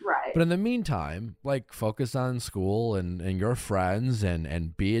 Right. But in the meantime, like, focus on school and your friends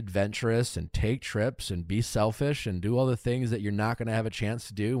and be adventurous and take trips and be selfish and do all the things that you're not going to have a chance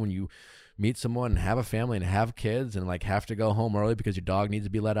to do when you meet someone and have a family and have kids and like have to go home early because your dog needs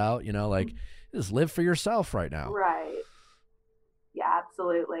to be let out, just live for yourself right now. Right. Yeah,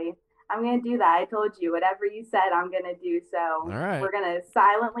 absolutely. I'm going to do that. I told you, whatever you said, I'm going to do. So all right. We're going to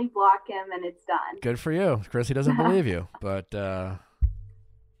silently block him and it's done. Good for you. Chrissy doesn't believe you, but,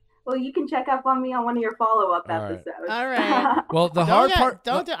 well, you can check up on me on one of your follow-up episodes. All right. Well, the hard part,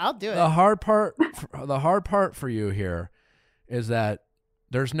 I'll do it. The hard part for you here is that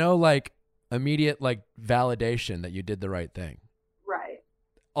there's no like immediate like validation that you did the right thing. Right.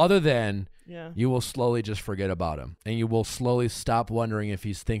 Other than you will slowly just forget about him, and you will slowly stop wondering if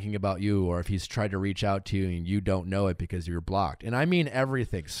he's thinking about you or if he's tried to reach out to you and you don't know it because you're blocked. And I mean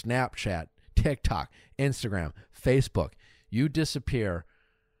everything: Snapchat, TikTok, Instagram, Facebook. You disappear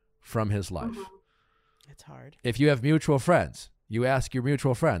from his life. It's hard. If you have mutual friends, you ask your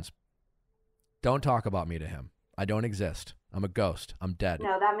mutual friends, don't talk about me to him. I don't exist. I'm a ghost. I'm dead.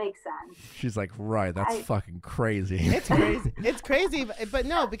 No, that makes sense. She's like, right, that's fucking crazy. It's crazy. It's crazy, but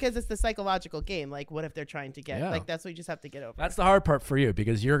no, because it's the psychological game. Like, what if they're trying to get, like, that's what you just have to get over. That's the hard part for you,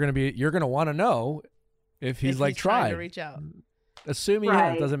 because you're going to want to know if he's like trying to reach out. Assuming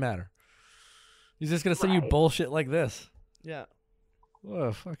it doesn't matter. He's just going to send you bullshit like this. Yeah. What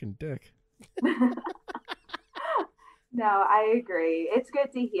a fucking dick. No, I agree. It's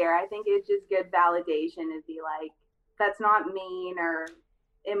good to hear. I think it's just good validation to be like, that's not mean or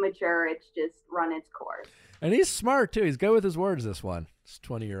immature. It's just run its course. And he's smart too. He's good with his words, this one. This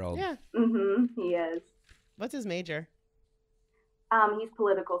 20-year-old. Yeah. He is. What's his major? He's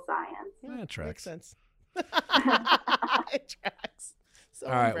political science. Yeah, that tracks. Makes sense. It tracks. So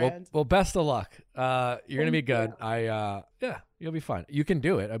all right. Well, best of luck. You're going to be good. You'll be fine. You can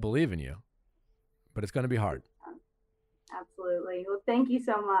do it. I believe in you. But it's going to be hard. Absolutely. Well, thank you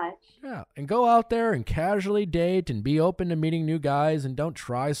so much. Yeah. And go out there and casually date and be open to meeting new guys, and don't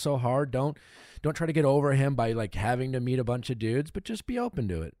try so hard. Don't try to get over him by like having to meet a bunch of dudes, but just be open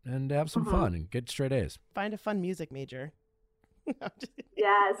to it and have some fun and get straight A's. Find a fun music major.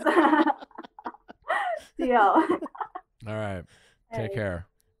 Yes. Deal. All right. Take care.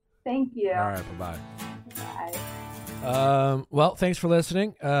 Thank you. All right. Bye-bye. Bye. Well, thanks for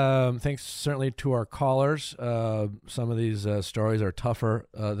listening. Thanks certainly to our callers. Some of these stories are tougher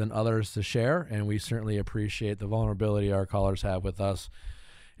than others to share, and we certainly appreciate the vulnerability our callers have with us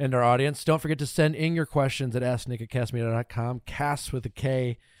and our audience. Don't forget to send in your questions at asknick@castmedia.com, cast with a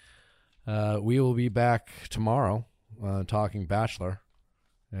K. We will be back tomorrow talking Bachelor,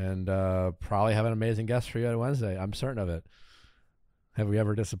 and probably have an amazing guest for you on Wednesday. I'm certain of it. Have we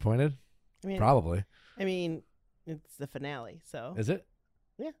ever disappointed? Probably. I mean, it's the finale, so. Is it?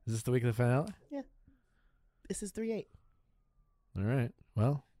 Yeah. Is this the week of the finale? Yeah. This is 3/8. All right.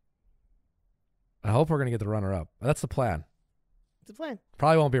 Well, I hope we're going to get the runner-up. That's the plan. It's a plan.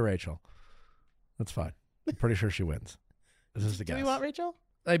 Probably won't be Rachel. That's fine. I'm pretty sure she wins. This is the guess. Do we want Rachel?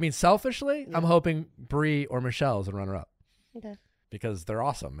 I mean, selfishly, Yeah. I'm hoping Bree or Michelle is the runner-up. Okay. Because they're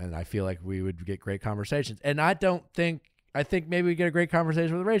awesome, and I feel like we would get great conversations. And I think maybe we get a great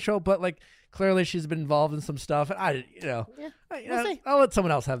conversation with Rachel, but like clearly she's been involved in some stuff, and We'll see. I'll let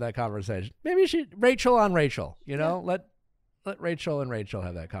someone else have that conversation. Maybe Rachel on Rachel. Let Rachel and Rachel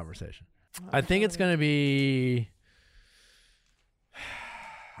have that conversation. I think it's going to be.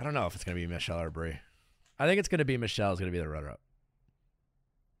 I don't know if it's going to be Michelle or Bree. I think it's going to be Michelle's going to be the runner-up.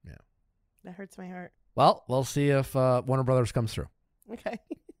 Yeah. That hurts my heart. Well, we'll see if Warner Brothers comes through. Okay.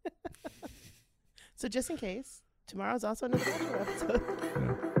 So just in case, tomorrow's also another Bachelor episode.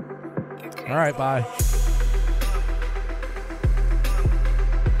 Yeah. All right, bye.